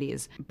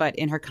insecurities, but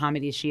in her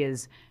comedy, she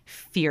is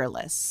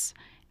fearless,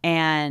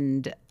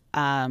 and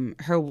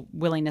her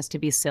willingness to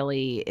be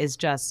silly is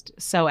just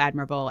so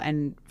admirable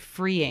and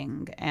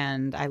freeing,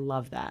 and I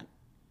love that.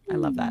 I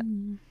love that.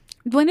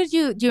 When do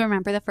you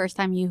remember the first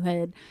time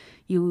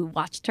you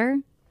watched her?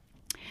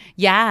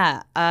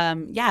 Yeah.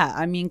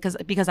 I mean,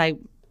 because I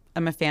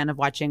am a fan of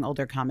watching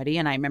older comedy,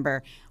 and I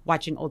remember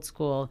watching old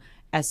school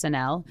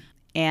SNL,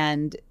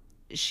 and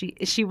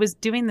she was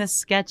doing this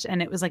sketch,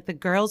 and it was like the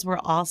girls were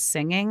all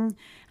singing,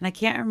 and I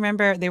can't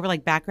remember, they were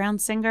like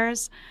background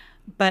singers,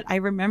 but I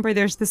remember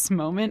there's this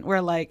moment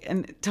where like,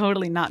 and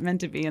totally not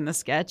meant to be in the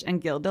sketch,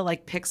 and Gilda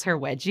like picks her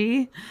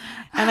wedgie,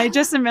 and I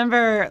just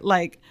remember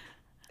like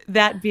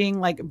that being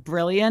like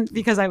brilliant,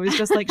 because I was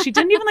just like, she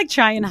didn't even like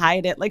try and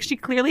hide it. Like, she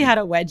clearly had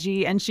a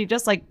wedgie, and she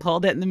just like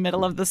pulled it in the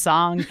middle of the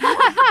song.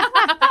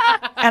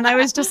 And I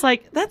was just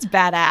like, that's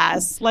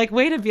badass. Like,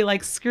 way to be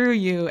like, screw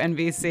you,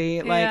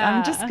 NBC. Like,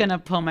 I'm just going to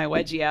pull my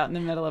wedgie out in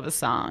the middle of a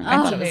song. I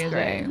thought it was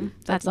great.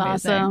 That's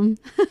amazing.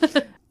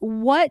 awesome.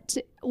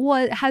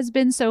 What has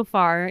been so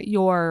far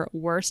your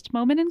worst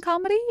moment in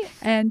comedy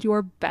and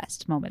your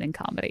best moment in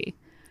comedy?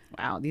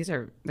 Wow,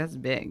 that's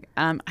big.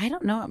 I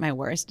don't know what my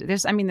worst.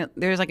 There's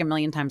like a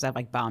million times I've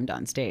like bombed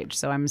on stage,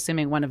 so I'm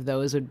assuming one of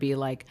those would be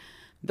like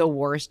the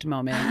worst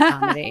moment in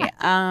comedy.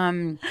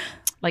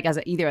 Like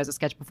either as a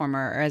sketch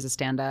performer or as a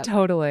stand-up.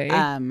 Totally.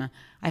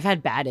 I've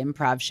had bad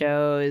improv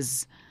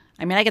shows.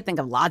 I mean, I could think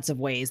of lots of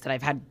ways that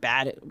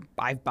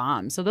I've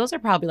bombed. So those are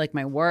probably like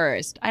my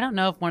worst. I don't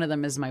know if one of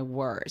them is my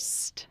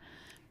worst.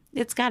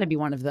 It's got to be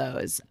one of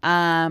those.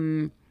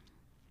 I've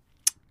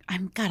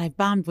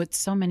bombed with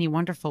so many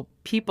wonderful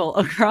people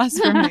across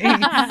from me.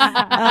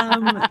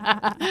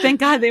 Thank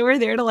God they were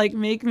there to like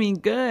make me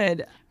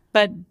good.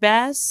 But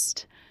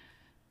best,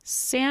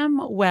 Sam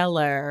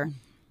Weller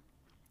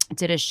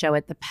did a show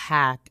at the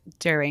PAC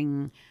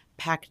during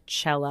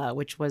PACchella,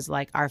 which was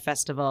like our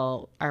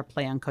festival, our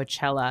play on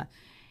Coachella.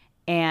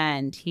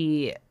 And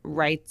he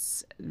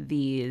writes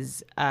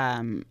these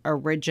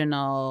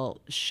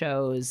original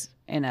shows,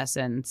 in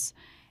essence,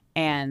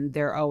 and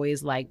they're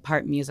always like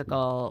part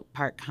musical,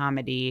 part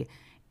comedy.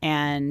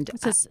 And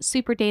It's a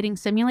super dating it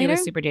simulator.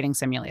 was Super Dating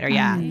Simulator,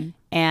 yeah.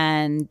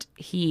 And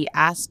he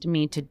asked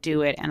me to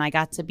do it, and I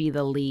got to be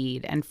the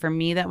lead. And for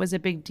me, that was a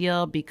big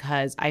deal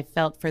because I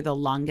felt for the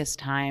longest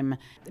time,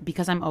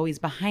 because I'm always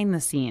behind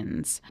the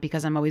scenes,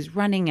 because I'm always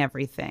running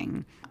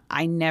everything,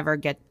 I never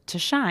get to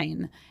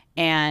shine.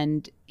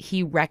 And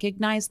he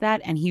recognized that,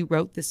 and he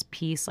wrote this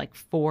piece like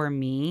for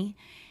me.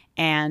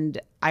 And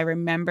I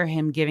remember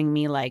him giving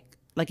me like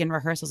in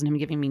rehearsals and him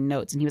giving me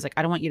notes, and he was like,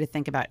 I don't want you to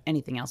think about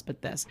anything else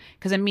but this.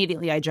 Because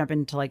immediately I jump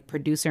into like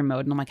producer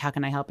mode, and I'm like, how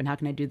can I help and how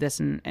can I do this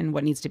and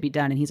what needs to be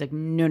done? And he's like,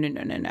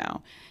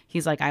 no.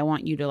 He's like, I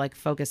want you to like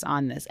focus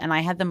on this. And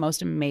I had the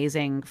most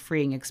amazing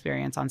freeing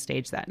experience on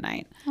stage that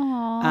night.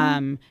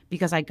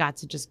 Because I got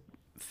to just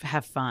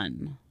have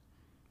fun,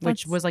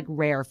 which was like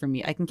rare for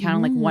me. I can count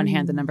on like one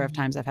hand the number of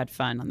times I've had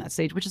fun on that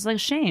stage, which is like a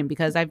shame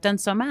because I've done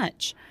so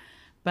much.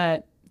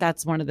 But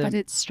that's one of the... But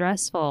it's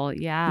stressful.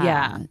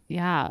 Yeah.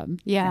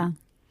 Yeah.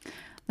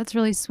 That's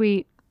really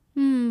sweet.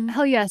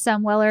 Hell yeah,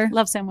 Sam Weller.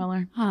 Love Sam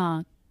Weller.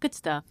 Good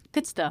stuff.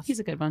 He's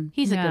a good one.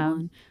 He's a Yeah. good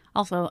one.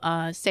 Also,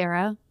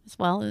 Sarah as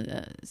well.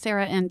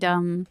 Sarah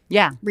and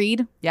Yeah.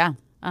 Reed. Yeah.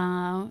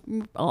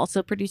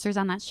 Also producers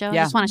on that show.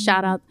 Yeah. I just want to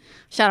shout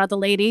out the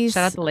ladies.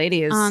 Shout out the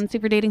ladies. on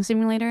Super Dating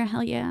Simulator.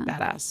 Hell yeah.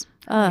 Badass.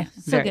 So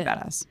Very good.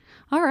 badass.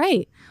 All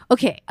right.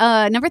 Okay.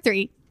 Number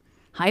 3.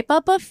 Hype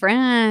up a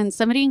friend,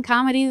 somebody in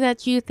comedy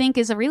that you think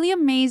is really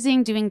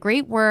amazing, doing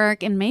great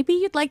work, and maybe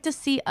you'd like to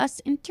see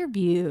us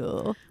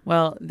interview.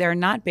 Well, they're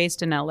not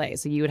based in LA,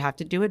 so you would have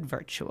to do it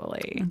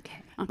virtually.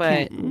 Okay.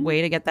 But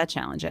way to get that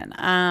challenge in.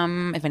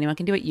 If anyone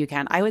can do it, you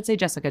can. I would say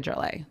Jessica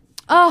Gerlais.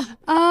 Oh,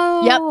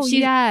 Yep.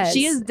 yes.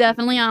 She is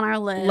definitely on our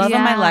list. Love of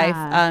my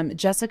Yeah. life.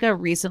 Jessica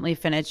recently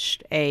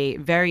finished a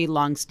very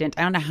long stint.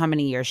 I don't know how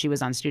many years she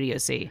was on Studio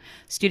C.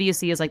 Studio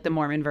C is like the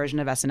Mormon version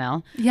of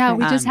SNL. Yeah,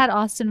 we just had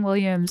Austin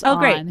Williams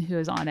great. who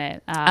was on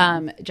it.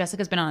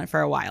 Jessica's been on it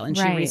for a while, and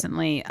she Right.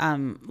 recently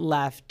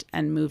left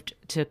and moved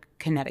to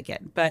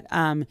Connecticut. But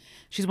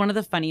she's one of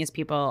the funniest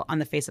people on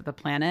the face of the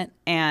planet,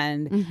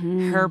 and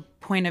her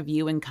point of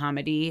view in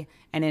comedy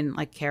and in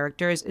like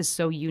characters is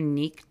so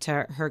unique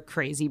to her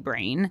crazy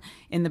brain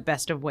in the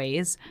best of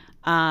ways.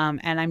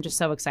 And I'm just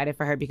so excited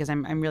for her because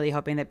I'm really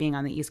hoping that being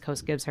on the East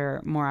Coast gives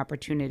her more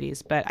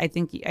opportunities. But I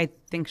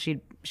think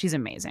she's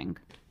amazing.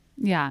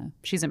 yeah.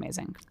 She's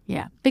amazing.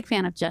 Yeah. Big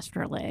fan of Jess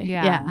Gerlais.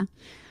 Yeah.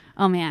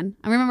 Oh, man.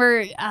 I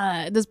remember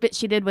this bit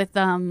she did with,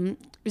 it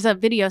was a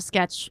video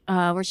sketch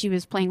where she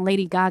was playing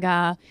Lady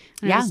Gaga.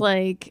 And Yeah. it was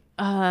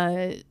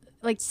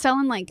like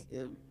selling like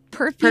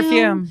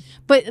perfume.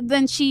 But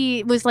then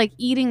she was like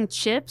eating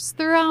chips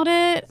throughout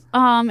it.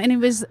 And it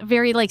was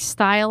very like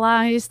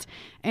stylized.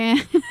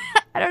 And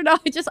I don't know.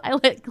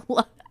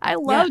 I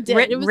loved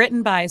it. It was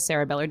Written by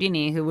Sarah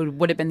Bellardini, who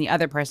would have been the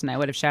other person I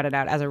would have shouted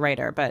out as a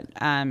writer. But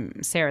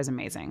Sarah's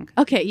amazing.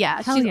 okay.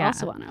 Yeah. Hell She's yeah.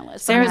 also on our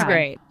list. Sarah's Yeah.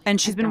 great,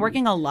 and she's been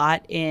working a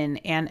lot in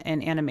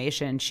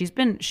animation.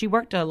 She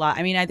worked a lot.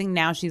 I mean, I think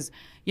now she's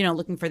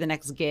looking for the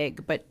next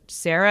gig. But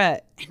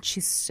Sarah, and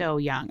she's so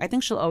young. I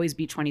think she'll always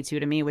be 22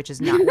 to me, which is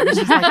not. Which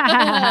is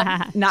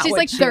like, not She's what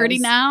like she 30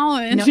 is. now.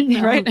 And,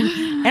 No, right?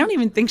 I don't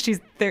even think she's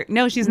 30.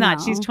 No, she's not.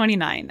 No. She's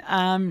 29.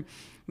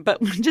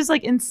 But just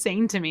like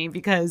insane to me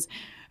because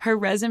her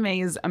resume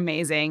is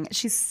amazing.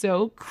 She's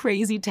so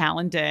crazy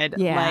talented.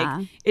 Yeah.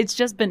 Like it's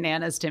just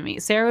bananas to me.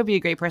 Sarah would be a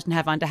great person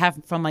to have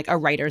from like a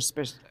writer's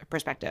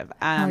perspective.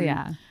 Oh,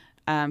 yeah.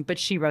 But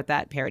she wrote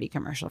that parody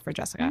commercial for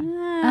Jessica.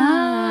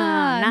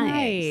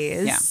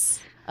 nice.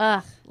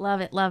 Ugh,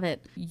 love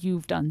it.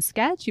 You've done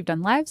sketch, you've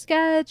done live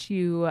sketch,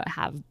 you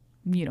have,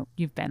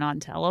 you've been on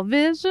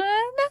television,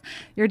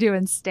 you're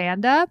doing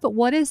stand up.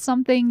 What is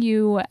something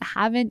you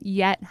haven't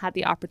yet had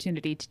the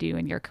opportunity to do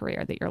in your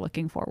career that you're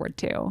looking forward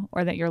to,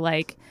 or that you're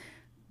like,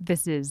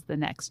 this is the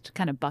next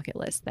kind of bucket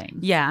list thing?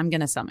 Yeah, I'm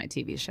gonna sell my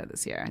TV show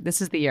this year.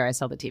 This is the year I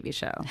sell the TV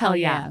show. Hell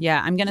yeah. Yeah,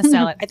 I'm gonna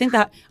sell it. I think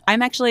that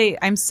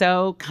I'm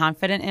so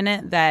confident in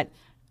it that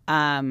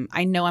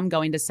I know I'm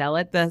going to sell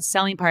it. The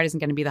selling part isn't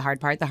going to be the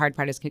hard part. The hard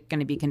part is going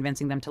to be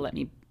convincing them to let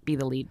me be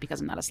the lead because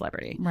I'm not a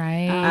celebrity.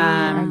 Right.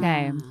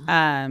 Okay.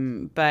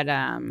 But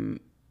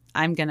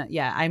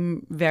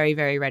I'm very,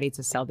 very ready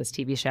to sell this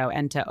TV show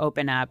and to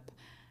open up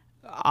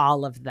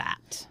all of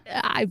that.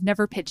 I've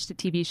never pitched a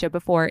TV show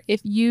before.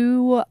 If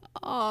you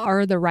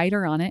are the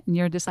writer on it and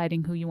you're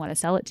deciding who you want to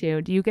sell it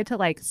to, do you get to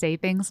like say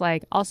things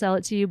like, I'll sell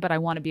it to you, but I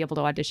want to be able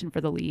to audition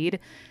for the lead?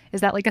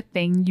 Is that like a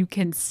thing you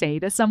can say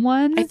to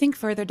someone? I think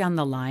further down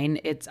the line,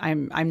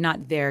 I'm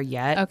not there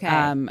yet.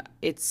 Okay.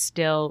 It's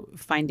still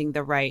finding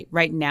the right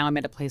now. I'm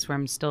at a place where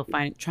I'm still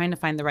trying to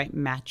find the right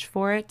match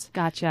for it.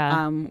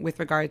 Gotcha. With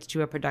regards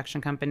to a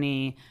production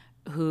company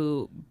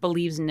who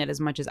believes in it as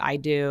much as I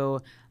do.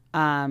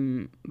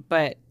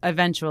 But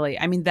eventually,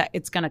 I mean, that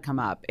it's going to come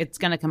up. It's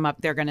going to come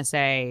up. They're going to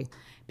say,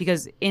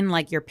 because in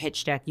like your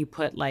pitch deck, you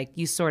put like,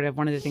 you sort of,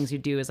 one of the things you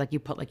do is like you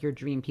put like your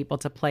dream people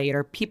to play it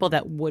or people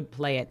that would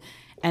play it.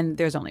 And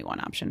there's only one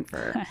option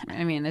for,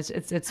 I mean,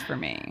 it's for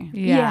me.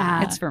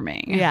 Yeah. It's for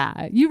me.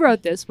 Yeah. You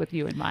wrote this with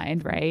you in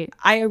mind, right?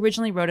 I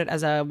originally wrote it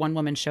as a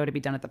one-woman show to be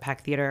done at the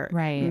Pack Theater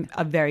Right.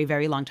 a very,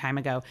 very long time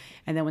ago.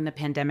 And then when the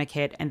pandemic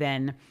hit, and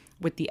then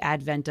with the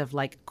advent of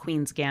like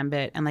Queen's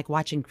Gambit and like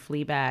watching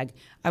Fleabag,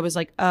 I was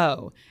like,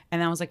 oh.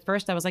 And I was like,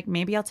 first I was like,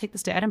 maybe I'll take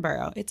this to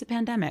Edinburgh. It's a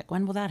pandemic.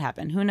 When will that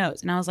happen? Who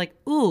knows? And I was like,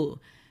 ooh,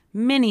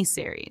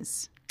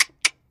 miniseries.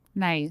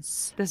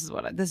 Nice. This is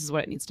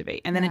what it needs to be.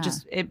 And then Yeah.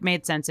 it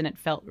made sense and it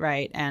felt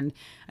right. And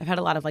I've had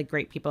a lot of like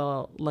great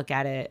people look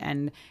at it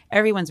and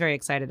everyone's very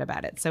excited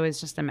about it. So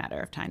it's just a matter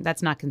of time.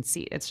 That's not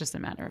conceit. It's just a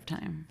matter of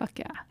time. Fuck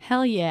yeah.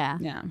 Hell yeah.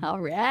 Yeah. All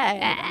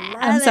right.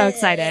 I'm so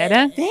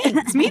excited.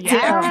 Thanks. Me too.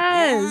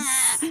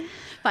 Yes.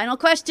 Final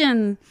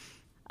question.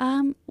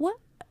 What?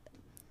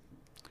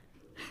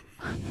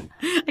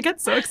 I got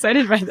so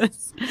excited by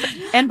this.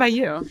 And by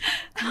you.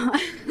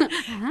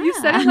 You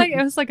said it like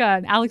it was like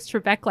an Alex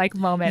Trebek like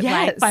moment,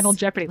 like Yes. Final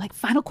Jeopardy, like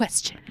final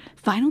question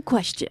Final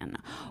question.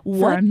 for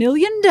What? $1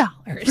 million.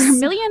 For $1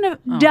 million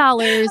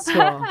dollars.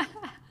 Cool.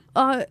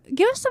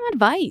 Give us some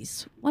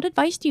advice. What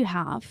advice do you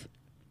have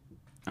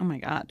Oh my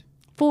God.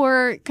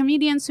 for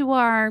comedians who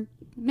are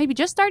maybe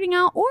just starting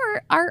out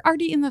or are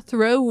already in the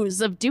throes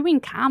of doing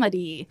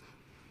comedy?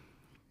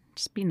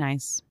 Just be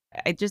nice.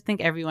 I just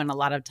think everyone a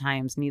lot of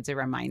times needs a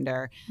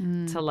reminder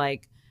to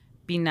like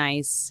be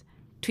nice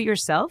to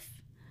yourself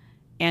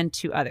and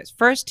to others.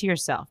 First to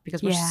yourself,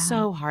 because we're Yeah.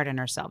 so hard on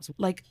ourselves.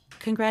 Like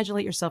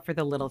congratulate yourself for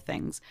the little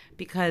things,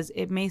 because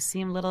it may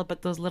seem little,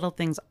 but those little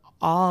things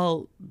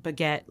all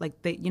beget like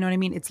you know what I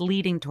mean? It's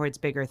leading towards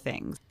bigger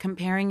things.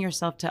 Comparing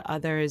yourself to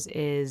others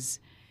is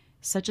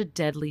such a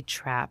deadly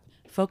trap.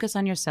 Focus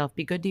on yourself,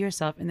 be good to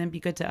yourself, and then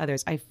be good to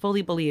others. I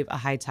fully believe a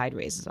high tide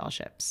raises all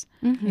ships.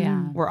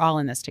 Yeah. We're all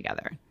in this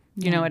together.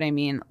 You know what I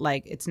mean?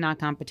 Like, it's not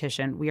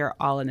competition. We are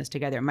all in this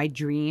together. My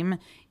dream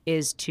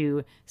is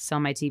to sell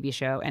my TV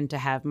show and to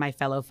have my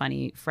fellow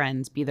funny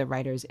friends be the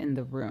writers in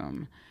the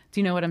room. Do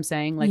you know what I'm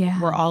saying? Like, Yeah.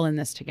 we're all in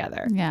this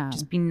together. Yeah.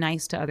 Just be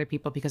nice to other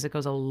people because it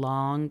goes a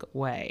long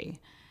way.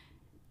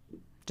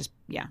 Just,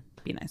 yeah,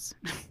 be nice.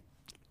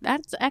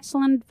 That's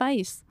excellent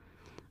advice.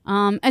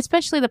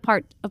 Especially the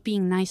part of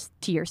being nice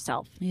to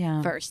yourself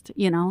Yeah. first.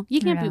 You know, you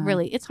can't be Yeah.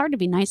 really, it's hard to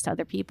be nice to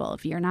other people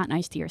if you're not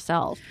nice to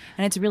yourself.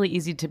 And it's really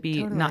easy to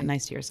be not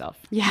nice to yourself.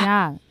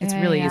 Yeah. It's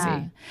Yeah, really yeah.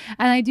 easy.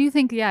 And I do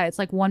think, yeah, it's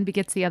like one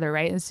begets the other,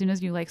 right? As soon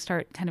as you like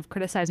start kind of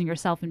criticizing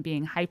yourself and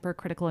being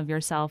hypercritical of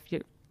yourself,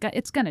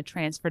 it's going to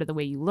transfer to the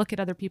way you look at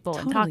other people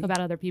and talk Totally. about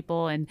other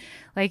people. And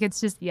like, it's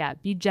just, yeah,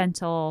 be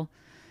gentle,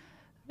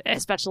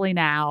 especially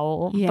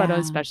now, but Yeah.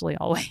 especially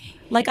always.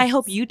 Like, I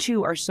hope you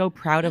two are so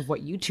proud of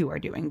what you two are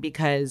doing,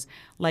 because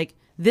like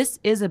this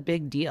is a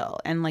big deal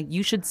and like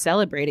you should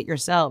celebrate it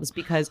yourselves,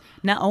 because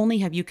not only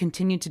have you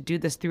continued to do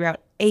this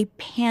throughout a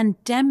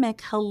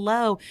pandemic,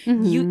 hello,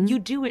 you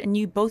do it and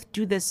you both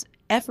do this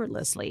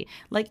effortlessly.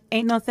 Like,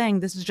 ain't no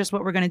thing. This is just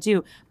what we're going to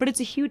do. But it's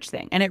a huge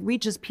thing and it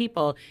reaches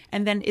people,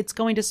 and then it's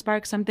going to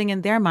spark something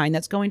in their mind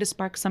that's going to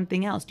spark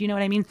something else. Do you know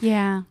what I mean?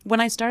 Yeah.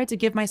 When I started to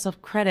give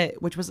myself credit,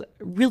 which was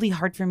really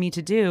hard for me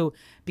to do,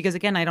 because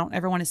again, I don't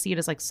ever want to see it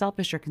as like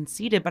selfish or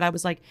conceited, but I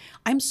was like,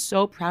 I'm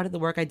so proud of the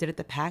work I did at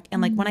the Pack.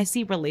 And like when I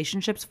see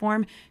relationships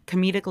form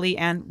comedically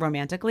and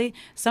romantically,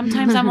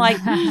 sometimes I'm like,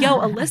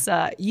 yo,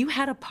 Alyssa, you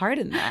had a part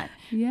in that.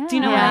 Yeah. Do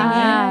you know what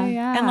I mean?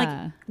 Yeah. And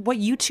like what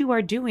you two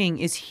are doing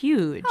is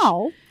huge.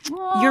 Oh,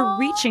 You're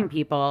reaching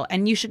people,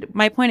 and you should,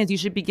 my point is, you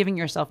should be giving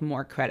yourself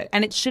more credit.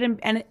 And it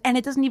shouldn't, and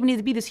it doesn't even need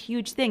to be this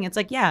huge thing. It's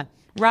like, yeah,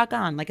 rock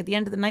on. Like at the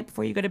end of the night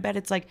before you go to bed,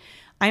 it's like,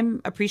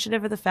 I'm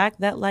appreciative of the fact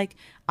that like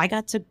I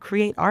got to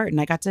create art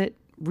and I got to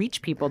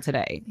reach people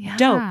today. Yeah.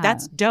 Dope.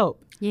 That's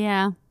dope.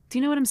 yeah. Do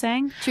you know what I'm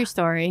saying? True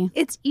story.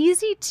 It's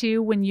easy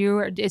too when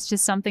it's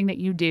just something that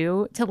you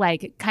do to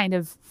like kind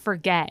of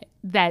forget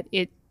that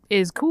it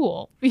is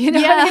cool, you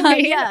know Yeah, what I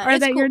mean? yeah, Or it's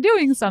that cool. you're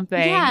doing something.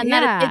 Yeah, and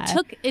that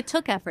it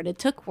took effort, it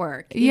took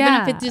work, even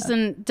Yeah. if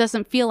it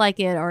doesn't feel like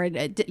it, or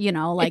you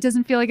know, like it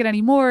doesn't feel like it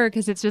anymore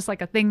because it's just like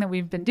a thing that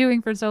we've been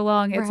doing for so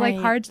long. It's like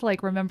Right. hard to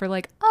like remember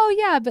like, oh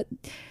yeah, but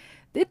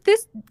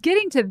this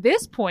getting to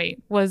this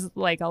point was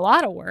like a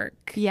lot of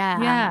work.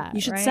 Yeah. Yeah.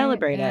 You should right?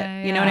 celebrate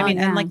Yeah, it. You know what I yeah. mean?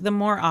 Oh, yeah. And like the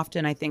more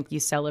often I think you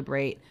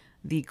celebrate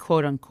the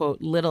quote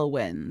unquote little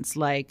wins,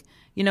 like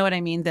you know what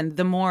I mean, then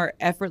the more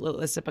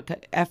effortless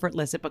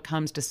it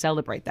becomes to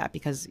celebrate that,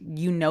 because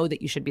you know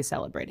that you should be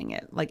celebrating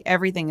it. Like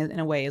everything in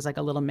a way is like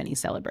a little mini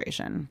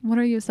celebration. What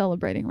are you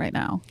celebrating right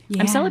now?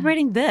 I'm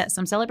celebrating this.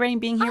 I'm celebrating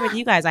being here with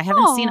you guys. I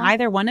haven't seen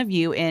either one of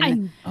you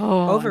in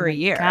over a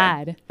year.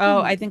 God.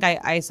 Oh, I think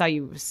I saw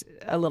you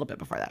a little bit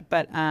before that.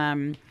 But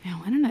Man,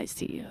 when did I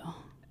see you?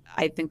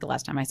 I think the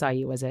last time I saw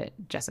you was at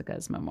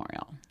Jessica's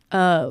memorial.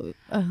 Oh,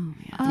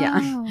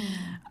 Yeah.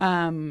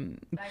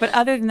 But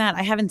other than that,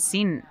 I haven't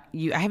seen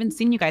you. I haven't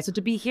seen you guys. So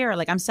to be here,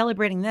 like I'm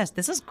celebrating this.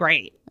 This is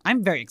great.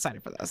 I'm very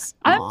excited for this.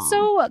 I'm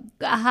so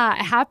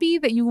happy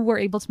that you were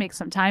able to make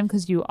some time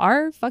because you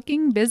are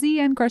fucking busy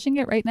and crushing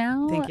it right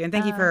now. Thank you. And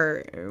thank you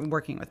for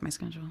working with my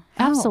schedule.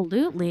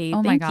 absolutely.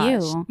 Oh my Thank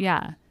gosh. you.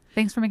 Yeah.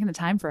 Thanks for making the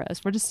time for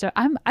us. We're just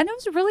I know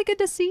it's really good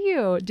to see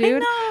you,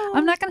 dude. know.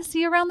 I'm not going to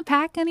see you around the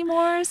pack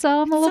anymore,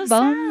 so I'm a little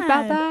bummed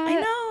about that. I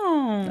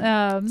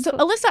know. So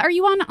Alyssa, are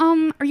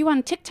you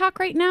on TikTok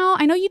right now?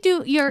 I know you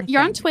do. You're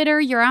on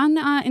Twitter. You're on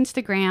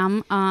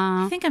Instagram.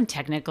 I think I'm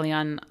technically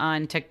on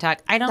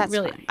TikTok. I don't That's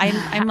really. fine.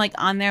 I'm like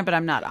on there, but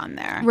I'm not on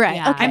there. Right.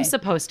 Yeah. Okay. I'm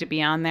supposed to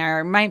be on there.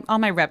 All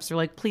my reps are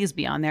like, please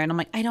be on there, and I'm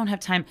like, I don't have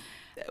time.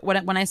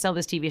 When I sell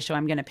this TV show,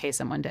 I'm going to pay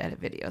someone to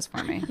edit videos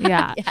for me.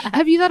 Yeah.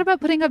 Have you thought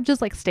about putting up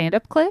just like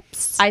stand-up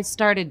clips? I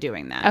started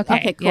doing that.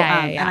 Okay, cool.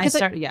 Yeah, And I 'Cause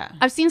started. Yeah.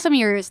 I've seen some of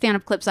your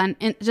stand-up clips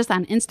just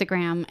on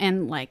Instagram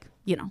and like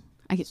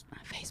I guess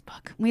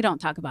Facebook. We don't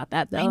talk about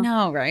that though. I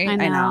know, right? I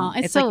know.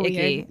 It's so like weird.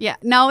 icky. Yeah.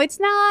 No, it's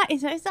not. I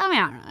mean, I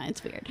don't know.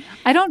 It's weird.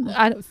 I don't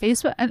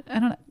Facebook. I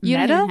don't know. You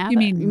don't Meta? even have You it.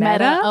 mean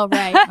Meta? Oh,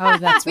 right. Oh,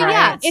 that's But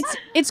right. yeah,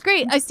 it's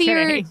great. I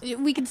see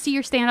we can see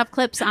your stand-up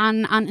clips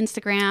on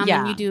Instagram.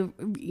 Yeah. And you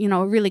do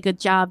a really good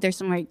job. There's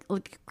some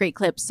great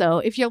clips. So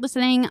if you're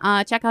listening,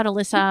 check out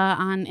Alyssa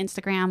on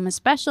Instagram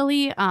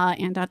especially,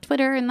 and on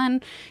Twitter, and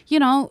then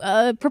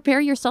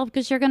prepare yourself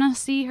because you're gonna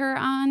see her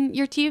on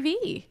your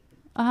TV.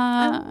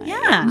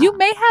 Yeah. You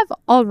may have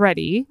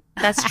already.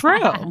 That's true.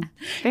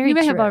 Very You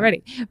may have true.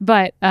 already,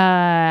 but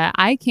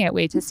I can't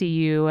wait to see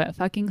you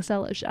fucking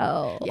sell a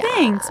show.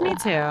 Thanks. Me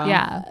too.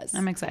 Yeah.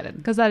 I'm excited.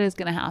 Because that is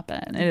going to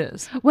happen. It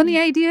is. When the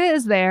idea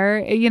is there,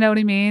 you know what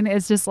I mean?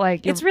 It's just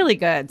like It's really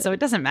good, so it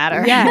doesn't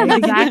matter. yeah,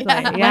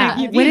 exactly. Yeah,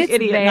 you'd be when an it's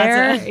idiot not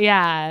there, to-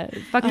 yeah,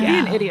 fuck You'd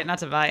yeah. be an idiot not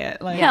to buy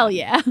it. Like, Hell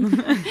yeah.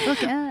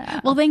 Fuck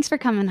yeah. Well, thanks for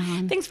coming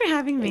on. Thanks for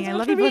having me. I so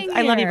love much you for both. being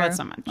I love you here. both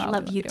so much. I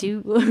love you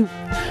too.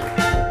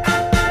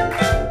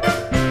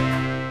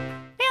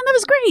 Man, that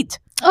was great.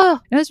 Oh,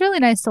 it was really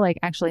nice to like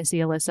actually see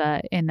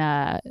Alyssa in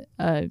a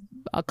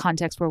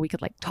context where we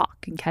could like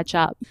talk and catch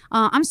up.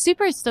 I'm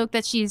super stoked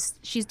that she's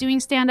doing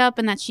stand up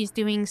and that she's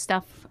doing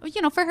stuff,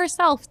 for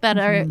herself that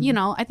are,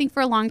 I think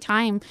for a long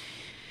time,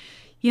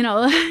 she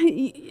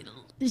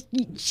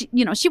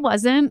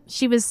wasn't.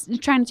 She was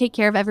trying to take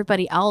care of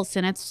everybody else,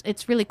 and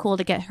it's really cool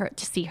to get her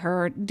to see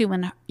her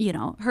doing,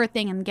 her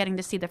thing and getting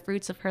to see the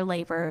fruits of her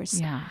labors.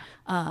 Yeah.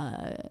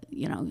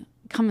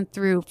 Coming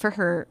through for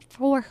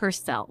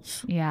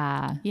herself.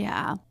 Yeah.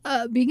 Yeah.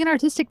 Being an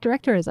artistic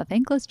director is a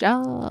thankless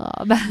job.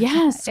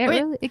 Yes.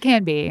 it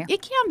can be.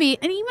 It can be,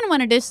 and even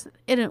when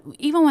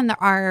even when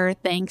there are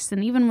thanks,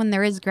 and even when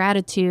there is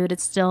gratitude,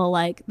 it's still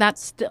like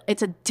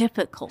it's a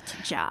difficult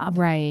job,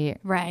 Right.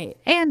 right?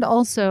 And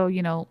also,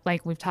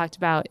 like we've talked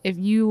about, if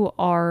you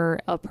are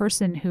a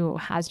person who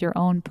has your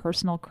own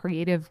personal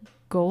creative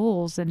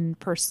goals and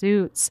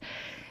pursuits,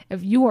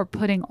 if you are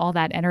putting all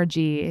that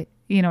energy,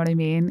 you know what I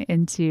mean,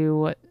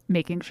 into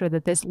making sure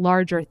that this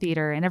larger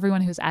theater and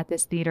everyone who's at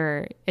this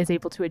theater is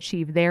able to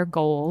achieve their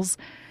goals,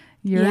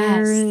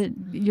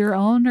 your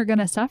own are going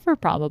to suffer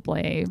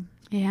probably.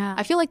 Yeah,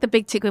 I feel like the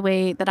big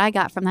takeaway that I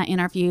got from that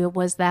interview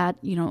was that,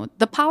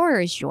 the power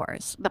is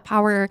yours. The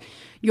power,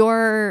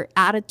 your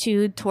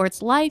attitude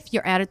towards life,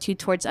 your attitude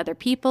towards other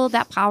people,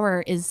 that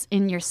power is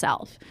in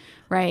yourself,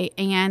 right?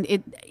 And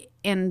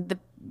the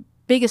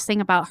biggest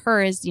thing about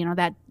her is,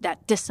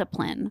 that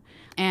discipline.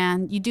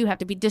 And you do have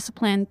to be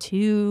disciplined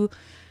to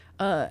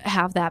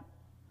have that,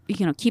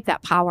 keep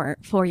that power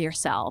for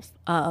yourself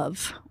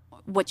of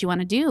what you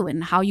want to do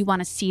and how you want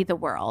to see the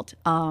world.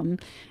 And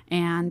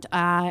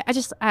I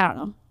don't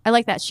know. I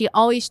like that. She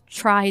always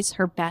tries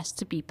her best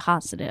to be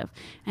positive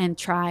and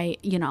try,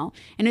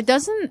 and it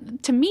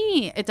doesn't, to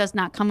me, it does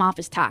not come off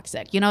as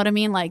toxic. You know what I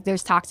mean? Like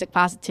there's toxic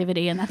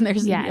positivity and then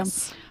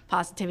there's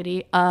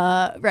positivity.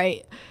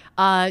 Right.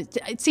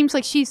 It seems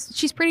like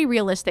she's pretty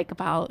realistic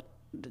about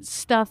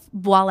stuff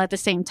while at the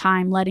same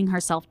time letting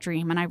herself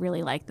dream. And I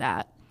really like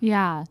that.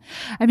 Yeah.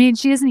 I mean,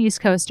 she is an East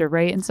Coaster,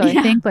 right? And so I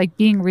think like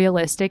being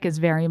realistic is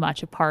very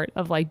much a part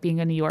of like being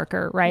a New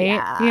Yorker,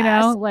 right?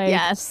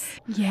 Yes.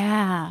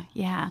 Yeah.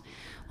 Yeah.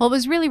 Well, it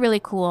was really,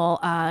 really cool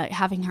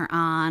having her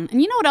on.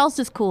 And you know what else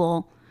is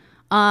cool?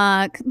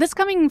 This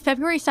coming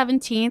February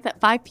 17th at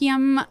 5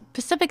 p.m.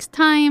 Pacific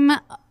time,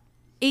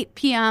 8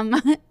 p.m.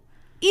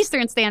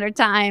 Eastern Standard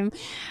Time.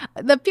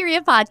 The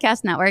Period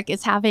Podcast Network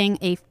is having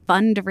a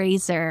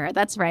fundraiser.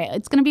 That's right.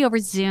 It's going to be over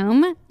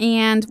Zoom,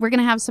 and we're going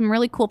to have some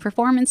really cool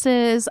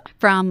performances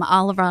from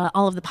all of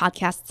the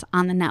podcasts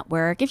on the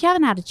network. If you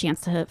haven't had a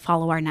chance to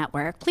follow our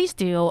network, please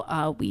do.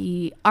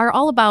 We are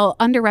all about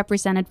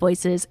underrepresented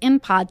voices in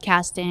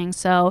podcasting.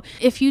 So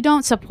if you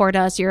don't support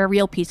us, you're a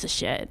real piece of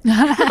shit.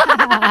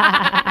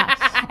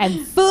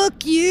 And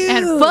fuck you.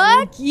 And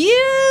fuck you.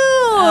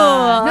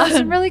 No,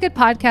 some really good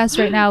podcasts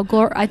right now.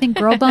 I think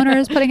Girl Boner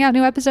is putting out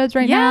new episodes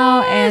right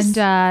now. Yes.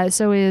 And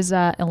so is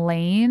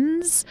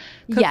Elaine's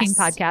cooking Yes.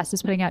 podcast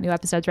is putting out new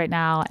episodes right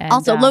now. And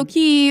Also, low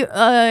key,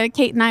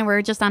 Kate and I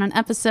were just on an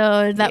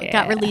episode that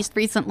got Yeah. released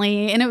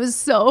recently, and it was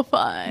so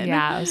fun.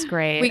 Yeah, it was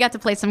great. We got to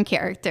play some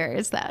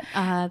characters that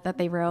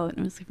they wrote, and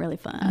it was really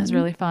fun. It was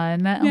really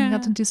fun. And we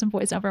got to do some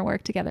voiceover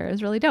work together. It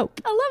was really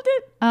dope. I loved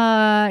it.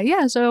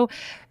 Yeah, so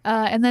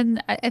and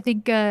then I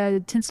think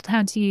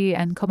Tinseltown Tea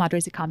and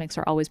Comadres de Comics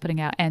are always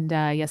putting out, and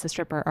Yes the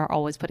Stripper are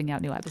always putting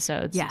out new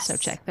episodes. Yes. So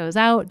check those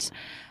out.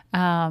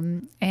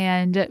 And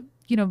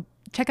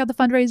check out the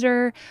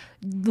fundraiser,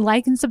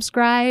 like and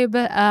subscribe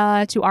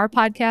to our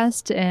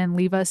podcast, and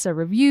leave us a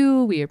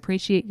review. We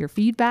appreciate your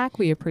feedback.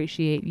 We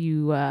appreciate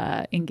you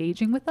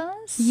engaging with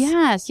us.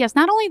 Yes.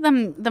 Not only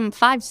them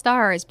 5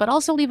 stars, but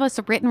also leave us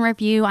a written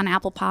review on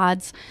Apple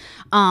Pods.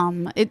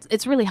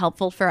 It's really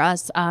helpful for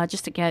us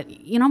just to get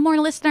more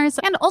listeners,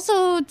 and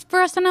also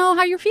for us to know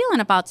how you're feeling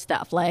about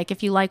stuff. Like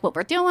if you like what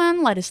we're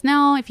doing, let us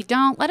know. If you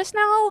don't, let us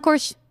know. Of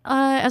course,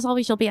 as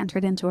always, you'll be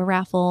entered into a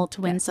raffle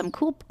to win some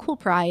cool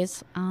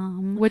prize.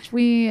 Which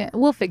we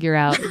will figure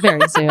out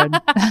very soon.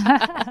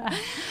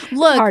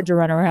 Look, Hard to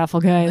run a raffle,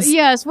 guys.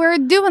 yes, we're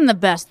doing the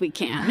best we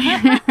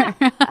can.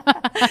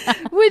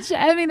 Which,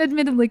 I mean,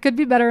 admittedly could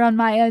be better on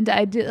my end.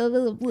 I do.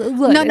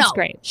 Look, No, it's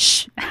great.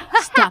 Shh.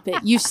 Stop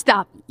it. You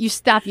stop. You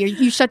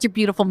shut your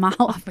beautiful mouth.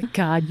 Oh my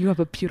God, you have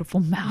a beautiful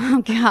mouth.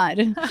 Oh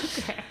God.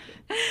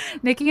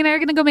 Nikki and I are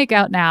going to go make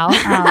out now.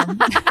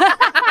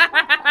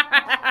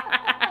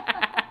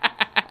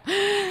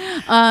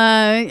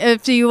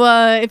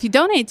 If you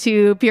donate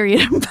to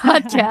Period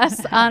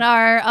Podcast on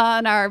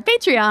our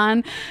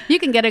Patreon, you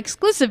can get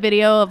exclusive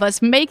video of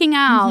us making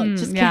out.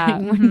 Just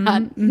kidding. We're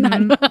not.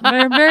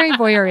 We're very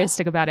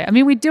voyeuristic about it. I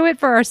mean, we do it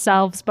for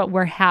ourselves, but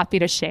we're happy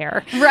to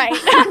share. Right.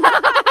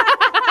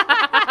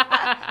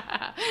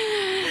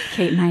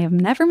 Kate and I have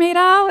never made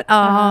out.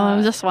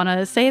 Just want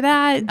to say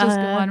that. Just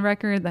go on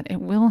record that it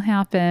will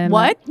happen.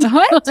 What?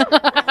 What?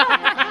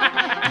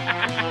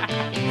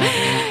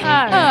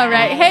 All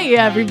right. Hey,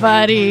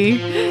 everybody.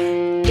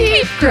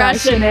 Keep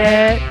crushing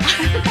it.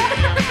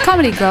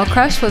 Comedy Girl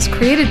Crush was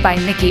created by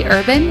Nikki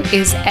Urban,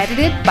 is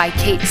edited by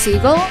Kate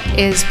Siegel,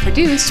 is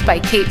produced by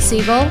Kate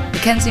Siegel,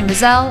 Mackenzie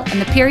Mazzell, and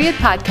the Period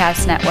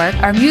Podcast Network.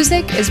 Our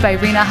music is by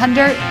Rena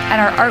Hundert,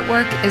 and our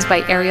artwork is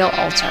by Ariel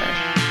Alter.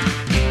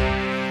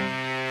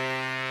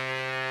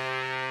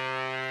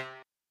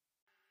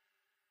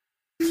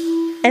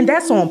 And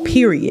that's on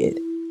Period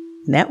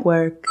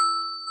Network.